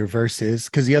your reader versus,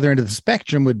 because the other end of the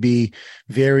spectrum would be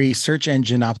very search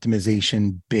engine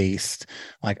optimization based.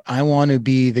 Like, I want to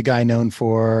be the guy known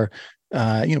for,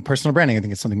 personal branding. I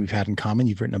think it's something we've had in common.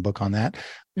 You've written a book on that.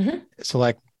 Mm-hmm. So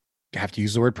like, you have to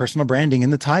use the word personal branding in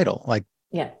the title. Like,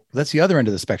 yeah, that's the other end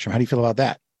of the spectrum. How do you feel about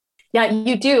that? Yeah,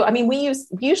 you do. I mean, we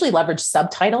usually leverage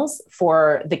subtitles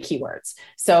for the keywords.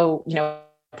 So,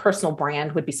 personal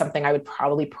brand would be something I would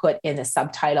probably put in the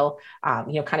subtitle,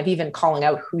 kind of even calling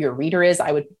out who your reader is,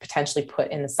 I would potentially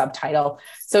put in the subtitle.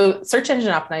 So search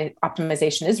engine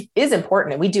optimization is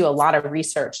important. And we do a lot of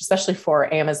research, especially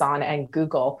for Amazon and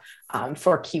Google,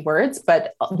 for keywords,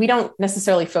 but we don't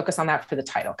necessarily focus on that for the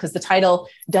title, because the title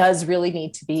does really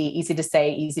need to be easy to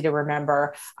say, easy to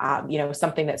remember,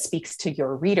 something that speaks to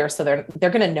your reader. So they're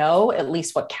going to know at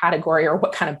least what category or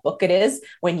what kind of book it is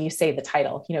when you say the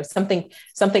title,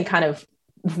 something kind of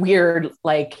weird,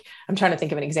 like, I'm trying to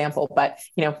think of an example, but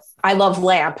I love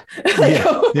lamp.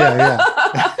 Yeah.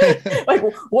 Like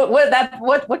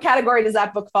what category does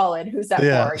that book fall in? Who's that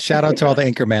for? Shout out to all the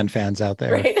Anchorman fans out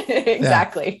there. Right?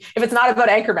 Exactly. Yeah. If it's not about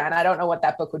Anchorman, I don't know what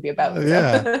that book would be about. So.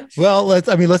 Yeah. Well,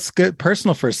 let's get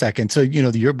personal for a second. So,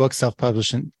 your book,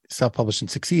 Self-Publish and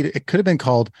Succeed, it could have been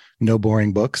called No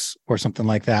Boring Books or something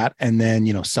like that. And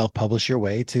then, self-publish your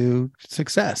way to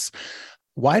success.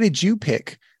 Why did you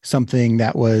pick something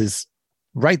that was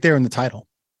right there in the title?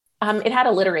 It had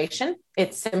alliteration.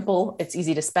 It's simple. It's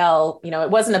easy to spell.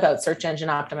 It wasn't about search engine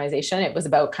optimization. It was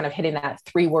about kind of hitting that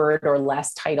 3-word or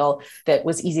less title that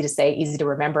was easy to say, easy to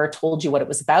remember, told you what it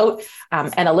was about.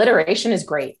 And alliteration is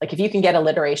great. Like, if you can get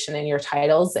alliteration in your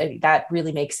titles, that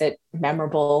really makes it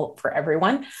memorable for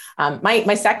everyone.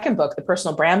 My second book, the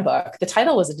personal brand book, the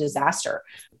title was a disaster.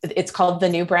 It's called The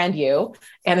New Brand You.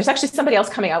 And there's actually somebody else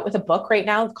coming out with a book right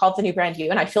now called The New Brand You.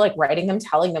 And I feel like writing them,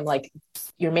 telling them like,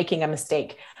 you're making a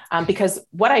mistake. Because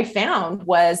what I found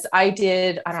was I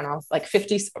did, I don't know, like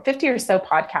 50 or so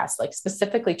podcasts, like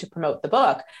specifically to promote the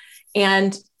book.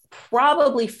 And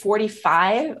probably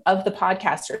 45 of the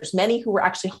podcasters, many who were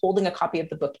actually holding a copy of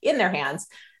the book in their hands,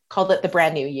 called it The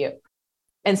Brand New You.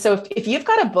 And so if you've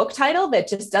got a book title that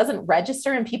just doesn't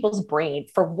register in people's brain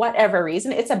for whatever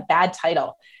reason, it's a bad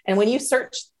title. And when you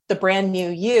search The Brand New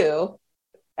You,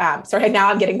 sorry, now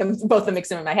I'm getting them both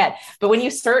mixed in my head. But when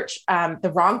you search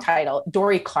the wrong title,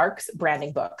 Dory Clark's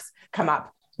branding books come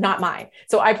up, not mine.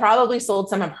 So I probably sold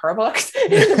some of her books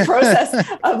in the process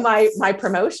of my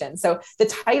promotion. So the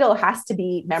title has to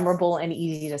be memorable and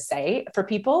easy to say for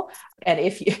people.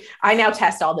 And I now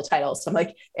test all the titles. So I'm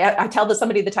like, I tell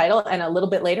somebody the title, and a little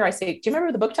bit later I say, do you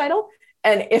remember the book title?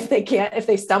 And if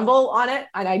they stumble on it,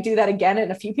 and I do that again,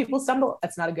 and a few people stumble,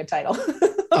 that's not a good title.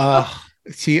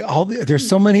 See, there's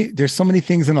so many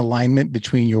things in alignment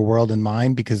between your world and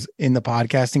mine, because in the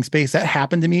podcasting space that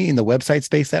happened to me, in the website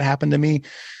space that happened to me.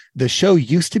 The show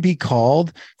used to be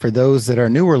called, for those that are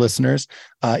newer listeners,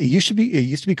 it used to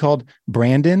be called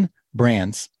Brandon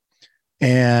Brands.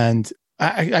 And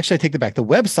I take that back. The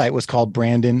website was called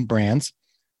Brandon Brands.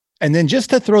 And then,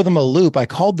 just to throw them a loop, I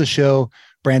called the show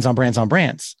Brands on Brands on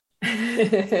Brands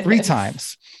 3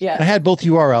 times. Yeah. And I had both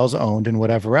URLs owned and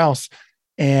whatever else.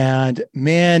 And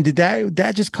man, did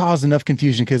that just cause enough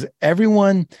confusion, because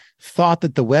everyone thought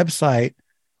that the website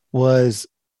was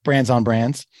Brands on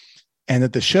Brands and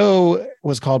that the show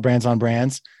was called Brands on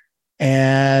Brands.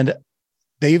 And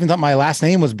they even thought my last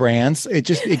name was Brands. It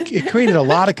created a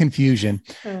lot of confusion.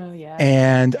 Oh, yeah.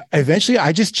 And eventually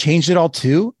I just changed it all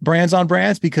to Brands on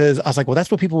Brands, because I was like, well,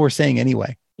 that's what people were saying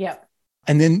anyway. Yeah.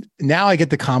 And then now I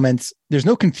get the comments. There's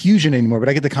no confusion anymore, but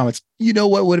I get the comments. You know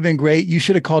what would have been great? You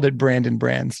should have called it Brandon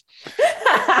Brands.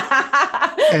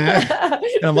 and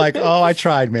I'm like, oh, I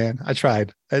tried, man. I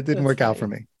tried. It didn't work out for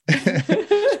me.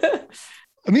 Let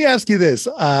me ask you this.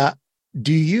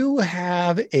 Do you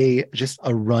have just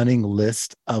a running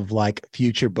list of like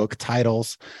future book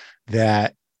titles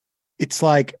that it's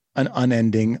like an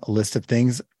unending list of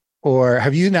things? Or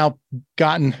have you now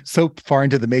gotten so far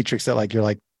into the matrix that like, you're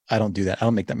like, I don't do that. I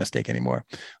don't make that mistake anymore.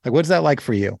 Like, what's that like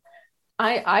for you?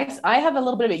 I have a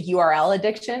little bit of a URL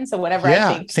addiction. So whenever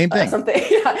I think same thing. Something,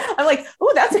 I'm like,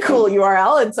 oh, that's a cool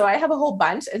URL. And so I have a whole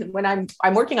bunch. And when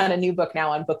I'm working on a new book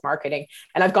now on book marketing,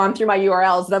 and I've gone through my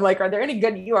URLs and I'm like, are there any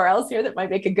good URLs here that might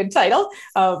make a good title?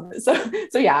 So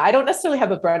yeah, I don't necessarily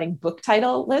have a running book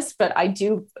title list, but I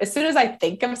do, as soon as I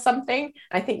think of something,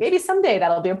 I think maybe someday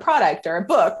that'll be a product or a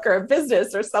book or a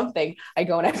business or something, I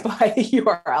go and I buy the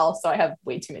URL. So I have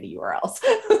way too many URLs.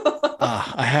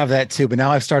 I have that too, but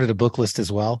now I've started a book list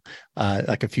as well,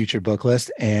 like a future book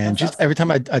list. And That's just awesome. every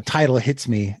time a title hits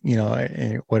me,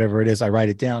 whatever it is, I write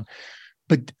it down.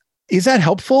 But is that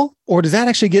helpful, or does that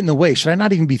actually get in the way? Should I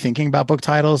not even be thinking about book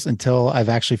titles until I've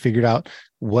actually figured out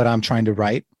what I'm trying to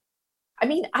write? I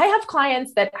mean, I have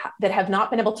clients that have not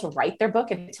been able to write their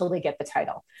book until they get the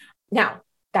title. Now,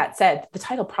 that said, the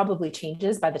title probably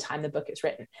changes by the time the book is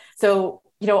written. So,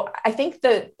 I think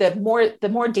the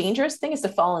more dangerous thing is to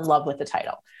fall in love with the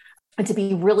title and to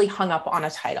be really hung up on a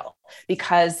title,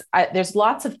 because there's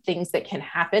lots of things that can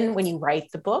happen when you write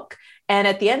the book. And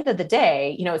at the end of the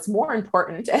day, it's more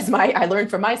important, I learned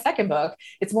from my second book,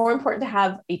 it's more important to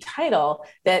have a title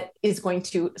that is going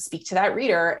to speak to that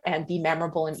reader and be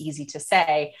memorable and easy to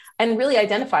say, and really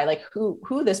identify like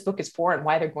who this book is for and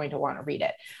why they're going to want to read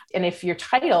it. And if your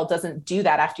title doesn't do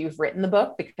that after you've written the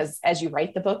book, because as you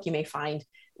write the book, you may find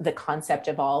the concept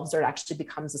evolves or it actually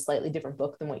becomes a slightly different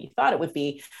book than what you thought it would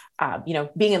be.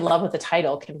 Being in love with the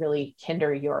title can really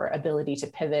hinder your ability to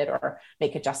pivot or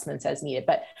make adjustments as needed.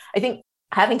 But I think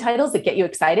having titles that get you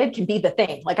excited can be the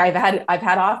thing. Like I've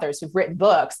had authors who've written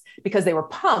books because they were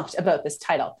pumped about this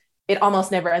title. It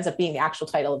almost never ends up being the actual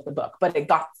title of the book, but it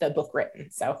got the book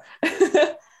written. So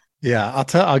Yeah,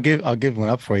 I'll give one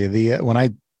up for you.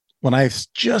 When I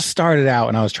just started out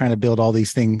and I was trying to build all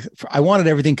these things, I wanted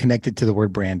everything connected to the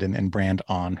word Brandon and brand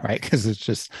on, right? Because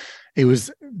it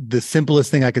was the simplest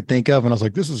thing I could think of. And I was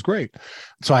like, this is great.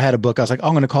 So I had a book. I was like,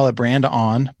 I'm going to call it Brand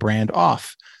On, Brand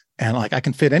Off. And like, I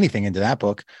can fit anything into that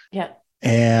book. yeah.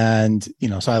 And,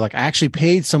 so I actually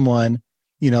paid someone,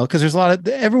 because there's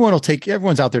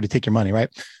everyone's out there to take your money, right?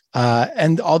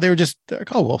 And they were just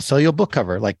like, oh, we'll sell you a book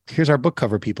cover. Like, here's our book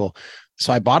cover people.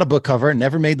 So I bought a book cover and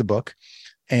never made the book.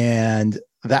 And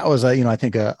that was I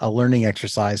think a learning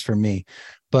exercise for me,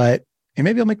 and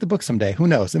maybe I'll make the book someday. Who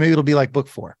knows? And maybe it'll be like book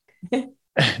 4.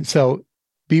 So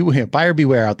buyer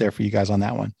beware out there for you guys on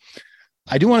that one.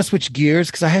 I do want to switch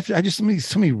gears because I just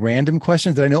so many random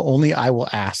questions that I know only I will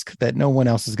ask that no one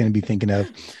else is going to be thinking of.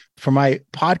 For my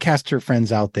podcaster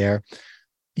friends out there,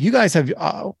 you guys have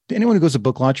anyone who goes to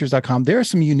booklaunchers.com, there are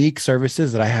some unique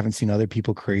services that I haven't seen other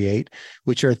people create,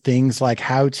 which are things like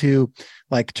how to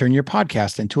turn your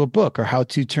podcast into a book, or how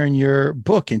to turn your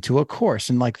book into a course,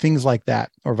 and things like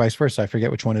that, or vice versa. I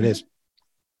forget which one it is.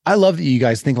 I love that you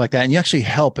guys think like that, and you actually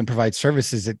help and provide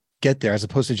services that get there, as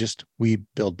opposed to just we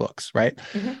build books, right?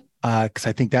 Because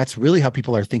I think that's really how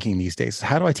people are thinking these days.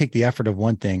 How do I take the effort of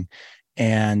one thing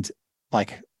and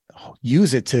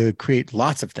use it to create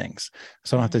lots of things,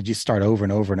 so I don't have to just start over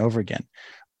and over and over again?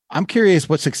 I'm curious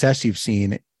what success you've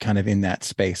seen kind of in that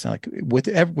space,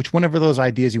 which one of those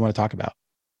ideas you want to talk about.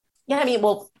 Yeah, I mean,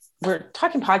 well, we're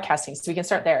talking podcasting, so we can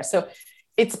start there. So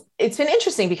it's been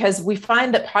interesting because we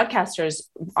find that podcasters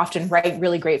often write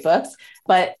really great books,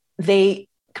 but they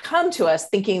come to us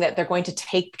thinking that they're going to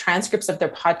take transcripts of their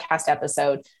podcast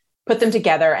episode, put them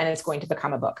together, and it's going to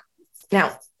become a book.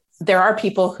 Now, there are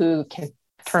people who can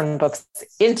turn books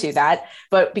into that,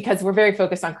 but because we're very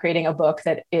focused on creating a book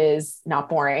that is not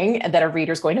boring and that a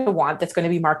reader's going to want, that's going to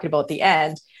be marketable at the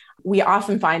end, we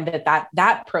often find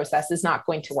that process is not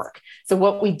going to work. So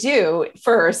what we do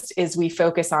first is we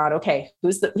focus on, okay,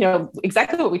 who's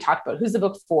exactly what we talked about. Who's the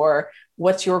book for?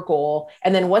 What's your goal?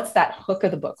 And then what's that hook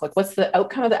of the book? Like, what's the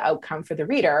outcome of the outcome for the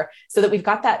reader, so that we've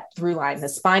got that through line, the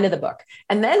spine of the book.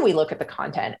 And then we look at the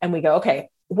content and we go, okay,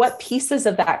 what pieces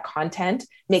of that content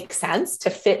make sense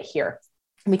to fit here?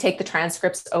 We take the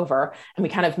transcripts over and we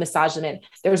kind of massage them in.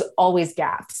 There's always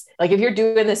gaps. Like if you're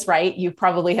doing this right, you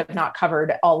probably have not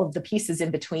covered all of the pieces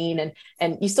in between,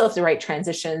 and you still have to write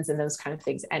transitions and those kind of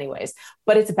things anyways,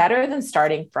 but it's better than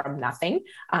starting from nothing.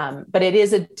 But it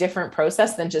is a different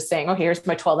process than just saying, oh, here's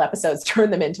my 12 episodes,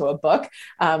 turn them into a book,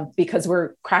 because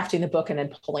we're crafting the book and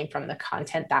then pulling from the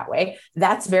content that way.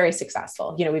 That's very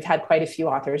successful. We've had quite a few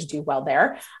authors do well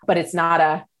there, but it's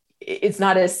not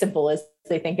as simple as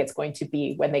they think it's going to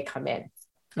be when they come in.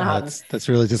 That's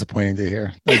really disappointing to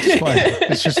hear. I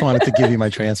just wanted to give you my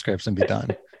transcripts and be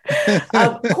done.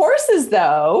 Courses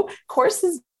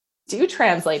do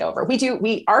translate over.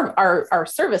 Our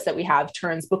service that we have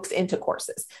turns books into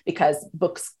courses because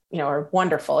books, are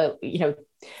wonderful.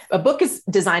 A book is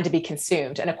designed to be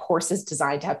consumed and a course is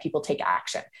designed to have people take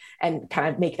action and kind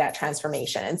of make that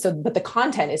transformation. And so, but the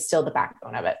content is still the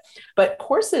backbone of it. But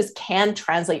courses can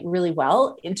translate really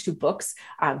well into books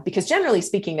because generally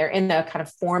speaking, they're in a kind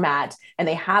of format and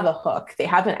they have a hook. They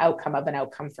have an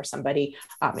outcome for somebody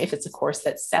if it's a course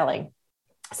that's selling.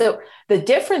 So the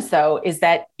difference though, is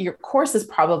that your course is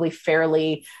probably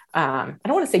fairly, I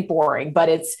don't want to say boring, but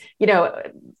it's,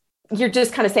 you're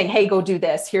just kind of saying, hey, go do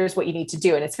this. Here's what you need to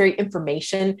do. And it's very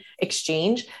information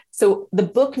exchange. So the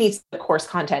book needs the course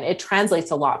content. It translates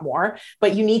a lot more,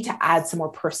 but you need to add some more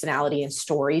personality and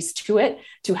stories to it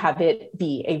to have it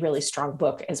be a really strong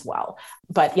book as well.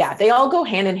 But yeah, they all go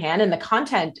hand in hand. And the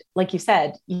content, like you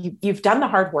said, you've done the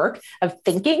hard work of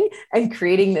thinking and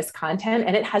creating this content.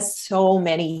 And it has so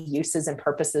many uses and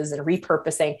purposes and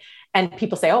repurposing. And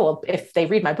people say, oh, well, if they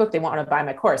read my book, they want to buy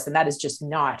my course. And that is just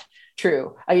not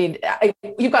true. I mean,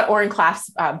 you've got Oren Klaff's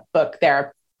book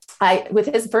there. With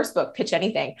his first book, Pitch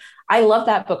Anything, I love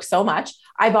that book so much.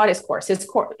 I bought his course.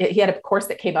 He had a course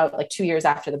that came out like 2 years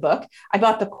after the book. I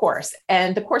bought the course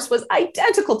and the course was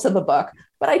identical to the book,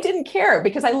 but I didn't care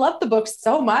because I loved the book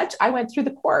so much. I went through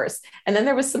the course and then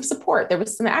there was some support. There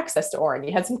was some access to Oren.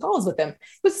 You had some calls with him.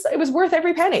 It was worth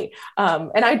every penny.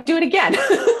 And I'd do it again.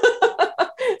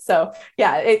 So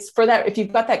yeah, it's for that. If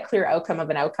you've got that clear outcome of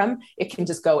an outcome, it can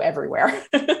just go everywhere.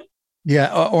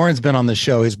 Yeah, Oren's been on the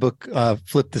show. His book,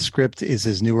 Flip the Script, is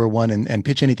his newer one, and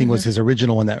Pitch Anything was his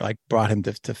original one that like brought him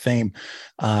to fame.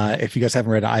 If you guys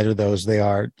haven't read either of those, they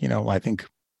are, I think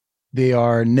they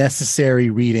are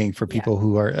necessary reading for people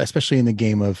who are, especially in the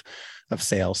game of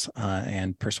sales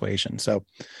and persuasion. So,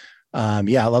 I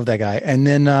love that guy. And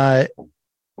then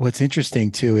what's interesting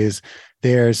too is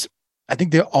I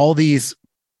think there are all these,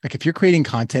 like if you're creating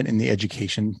content in the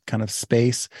education kind of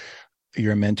space,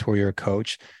 you're a mentor, you're a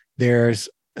coach. There's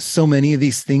so many of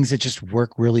these things that just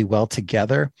work really well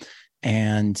together,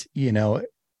 and,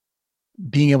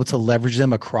 being able to leverage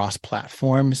them across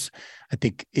platforms. I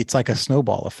think it's like a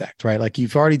snowball effect, right? Like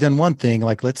you've already done one thing,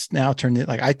 like let's now turn it,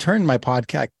 like I turned my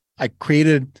podcast, I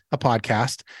created a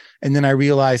podcast, and then I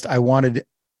realized I wanted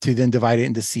to then divide it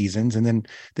into seasons. And then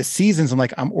the seasons,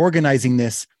 I'm organizing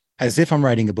this as if I'm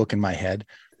writing a book in my head.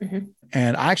 Mm-hmm.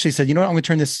 And I actually said, I'm going to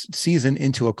turn this season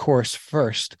into a course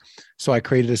first. So I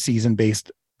created a season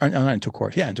based into a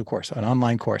course, an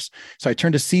online course. So I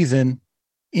turned a season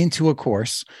into a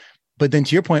course. But then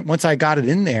to your point, once I got it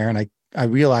in there and I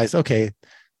realized, okay,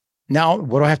 now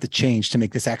what do I have to change to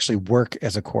make this actually work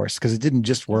as a course? Because it didn't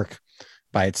just work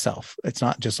by itself. It's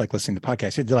not just like listening to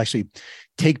podcasts. You have to actually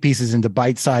take pieces into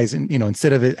bite size, and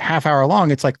instead of it half hour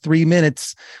long, it's like 3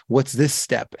 minutes. What's this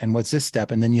step and what's this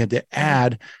step? And then you had to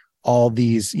add all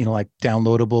these, like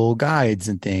downloadable guides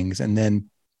and things. And then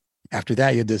after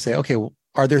that, you had to say, okay, well,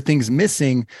 are there things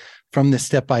missing from the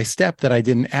step-by-step that I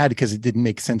didn't add because it didn't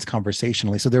make sense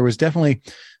conversationally? So there was definitely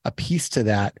a piece to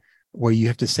that where you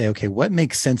have to say, okay, what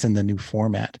makes sense in the new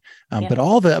format? But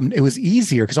it was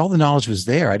easier because all the knowledge was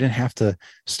there. I didn't have to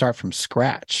start from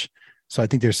scratch. So I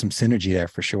think there's some synergy there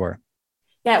for sure.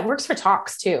 Yeah, it works for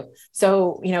talks too.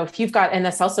 So, if you've got, and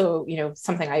that's also,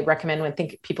 something I recommend when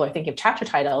people are thinking of chapter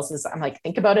titles is I'm like,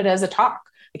 think about it as a talk.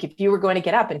 Like if you were going to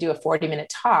get up and do a 40-minute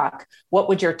talk, what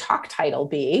would your talk title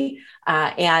be?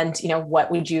 And what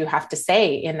would you have to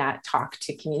say in that talk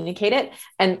to communicate it?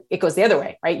 And it goes the other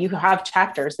way, right? You have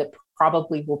chapters that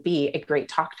probably will be a great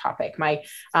talk topic. My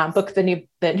book, the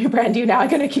new brand you, now I'm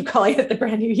going to keep calling it the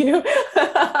brand new you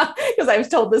because I've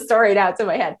told the story now, it's in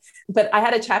my head. But I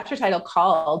had a chapter title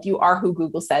called "You Are Who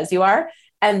Google Says You Are."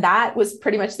 And that was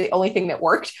pretty much the only thing that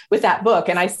worked with that book.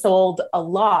 And I sold a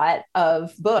lot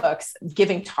of books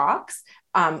giving talks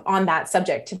on that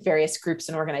subject to various groups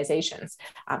and organizations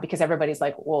because everybody's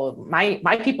like, well,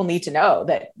 my people need to know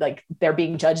that like they're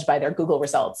being judged by their Google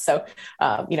results. So,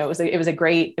 it was a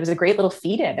great little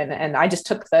feed in. And I just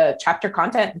took the chapter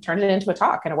content and turned it into a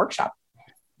talk and a workshop.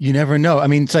 You never know. I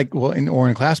mean, it's like, well, in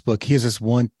Oren Klaff's book, he has this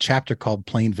one chapter called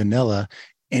Plain Vanilla.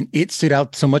 And it stood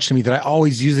out so much to me that I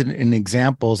always use it in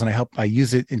examples, and I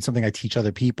use it in something I teach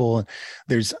other people.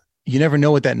 And you never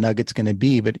know what that nugget's going to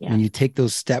be, but when you take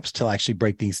those steps to actually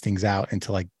break these things out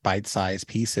into like bite-sized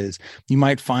pieces, you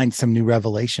might find some new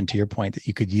revelation, to your point, that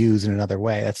you could use in another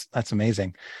way. That's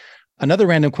amazing. Another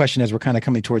random question as we're kind of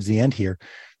coming towards the end here,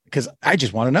 because I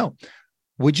just want to know,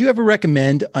 would you ever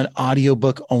recommend an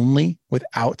audiobook only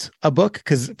without a book?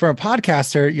 Because for a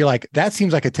podcaster, you're like, that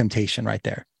seems like a temptation right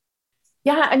there.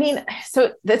 Yeah, I mean,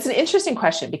 so that's an interesting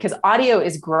question because audio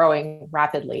is growing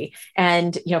rapidly.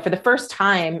 And, for the first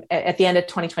time at the end of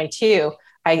 2022,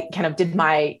 I kind of did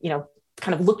my,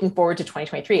 kind of looking forward to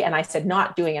 2023. And I said,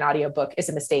 not doing an audiobook is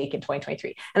a mistake in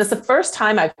 2023. And it's the first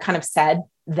time I've kind of said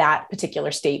that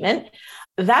particular statement.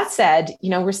 That said,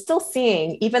 we're still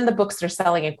seeing even the books that are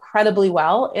selling incredibly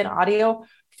well in audio,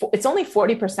 it's only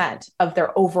 40% of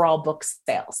their overall book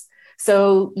sales.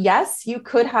 So yes, you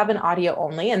could have an audio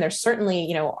only, and there's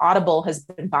certainly, Audible has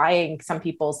been buying some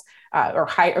people's or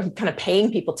kind of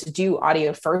paying people to do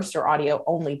audio first or audio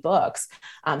only books.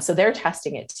 So they're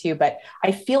testing it too. But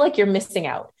I feel like you're missing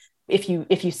out if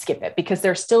you skip it, because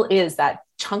there still is that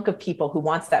chunk of people who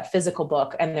wants that physical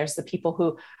book, and there's the people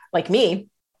who, like me,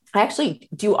 I actually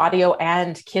do audio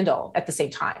and Kindle at the same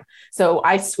time. So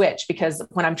I switch because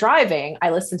when I'm driving,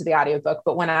 I listen to the audiobook,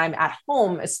 but when I'm at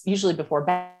home, it's usually before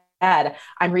bed,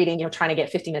 I'm reading, trying to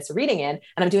get 15 minutes of reading in, and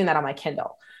I'm doing that on my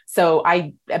Kindle. But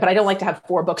I don't like to have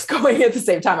 4 books going at the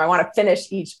same time. I want to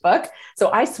finish each book. So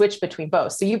I switch between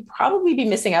both. So you'd probably be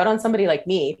missing out on somebody like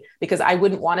me, because I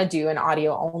wouldn't want to do an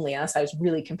audio only unless I was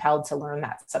really compelled to learn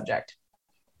that subject.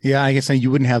 Yeah, I guess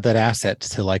you wouldn't have that asset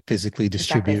to like physically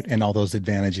distribute Exactly. and all those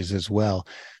advantages as well.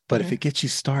 But if it gets you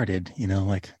started, do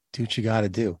what you got to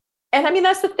do. And I mean,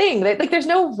 that's the thing, like there's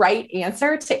no right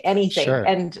answer to anything. Sure.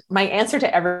 And my answer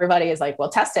to everybody is like, well,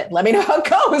 test it. Let me know how it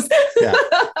goes.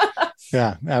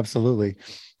 Yeah, absolutely.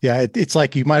 Yeah. It's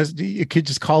like, you could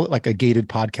just call it like a gated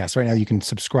podcast. Right now you can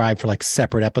subscribe for like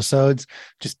separate episodes,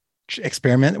 just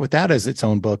experiment with that as its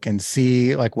own book and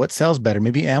see like what sells better.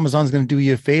 Maybe Amazon's going to do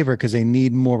you a favor because they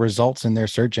need more results in their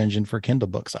search engine for Kindle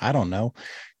books. I don't know.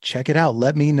 Check it out.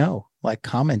 Let me know. Like,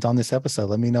 comment on this episode.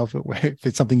 Let me know if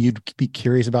it's something you'd be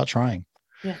curious about trying.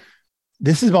 Yeah.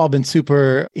 This has all been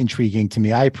super intriguing to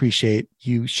me. I appreciate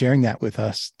you sharing that with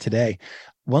us today.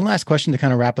 One last question to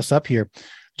kind of wrap us up here.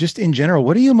 Just in general,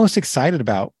 what are you most excited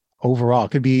about overall?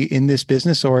 It could be in this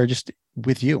business or just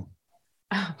with you.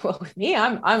 Well, with me,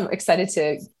 I'm excited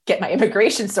to get my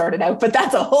immigration sorted out, but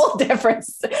that's a whole different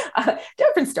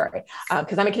story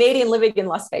because I'm a Canadian living in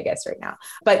Las Vegas right now.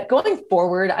 But going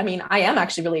forward, I mean, I am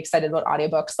actually really excited about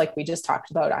audiobooks, like we just talked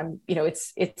about.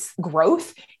 It's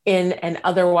growth in an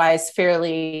otherwise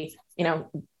fairly,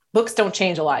 books don't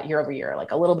change a lot year over year,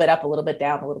 like a little bit up, a little bit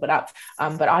down, a little bit up.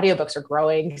 But audiobooks are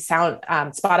growing.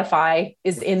 Spotify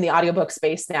is in the audiobook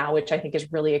space now, which I think is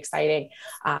really exciting.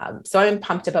 So I'm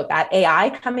pumped about that. AI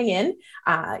coming in.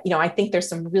 I think there's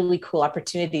some really cool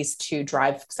opportunities to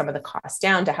drive some of the costs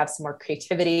down, to have some more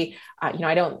creativity. I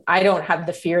don't have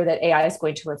the fear that AI is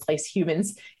going to replace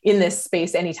humans in this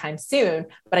space anytime soon,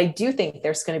 but I do think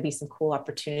there's going to be some cool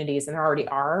opportunities, and there already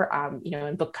are,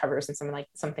 in book covers and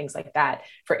some things like that,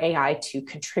 for AI to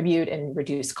contribute and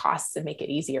reduce costs and make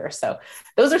it easier. So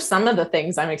those are some of the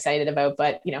things I'm excited about,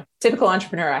 but typical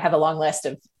entrepreneur, I have a long list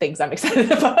of things I'm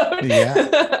excited about.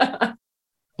 Yeah.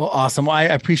 Well, awesome. Well, I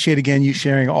appreciate again you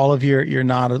sharing all of your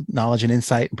knowledge and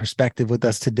insight and perspective with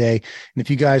us today. And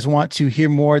if you guys want to hear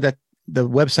more, that the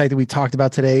website that we talked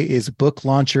about today is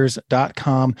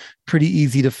booklaunchers.com. Pretty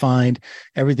easy to find.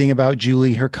 Everything about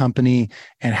Julie, her company,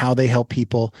 and how they help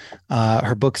people.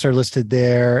 Her books are listed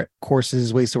there,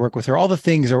 courses, ways to work with her. All the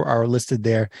things are listed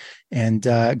there. And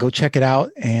go check it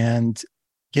out and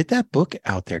get that book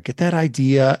out there. Get that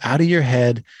idea out of your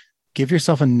head. Give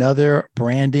yourself another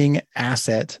branding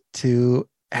asset to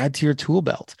add to your tool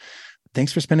belt.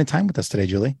 Thanks for spending time with us today,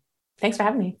 Julie. Thanks for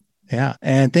having me. Yeah.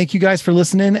 And thank you guys for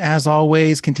listening. As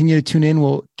always, continue to tune in.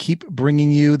 We'll keep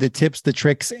bringing you the tips, the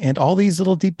tricks, and all these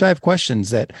little deep dive questions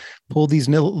that pull these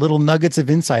little nuggets of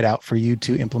insight out for you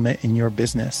to implement in your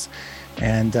business.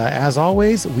 And as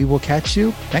always, we will catch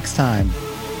you next time.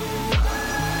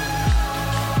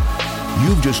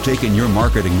 You've just taken your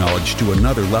marketing knowledge to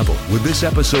another level with this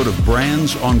episode of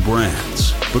Brands on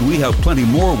Brands. But we have plenty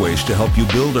more ways to help you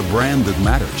build a brand that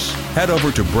matters. Head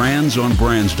over to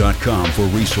brandsonbrands.com for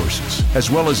resources, as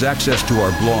well as access to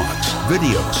our blogs,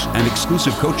 videos, and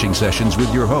exclusive coaching sessions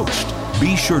with your host.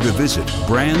 Be sure to visit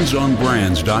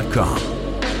brandsonbrands.com.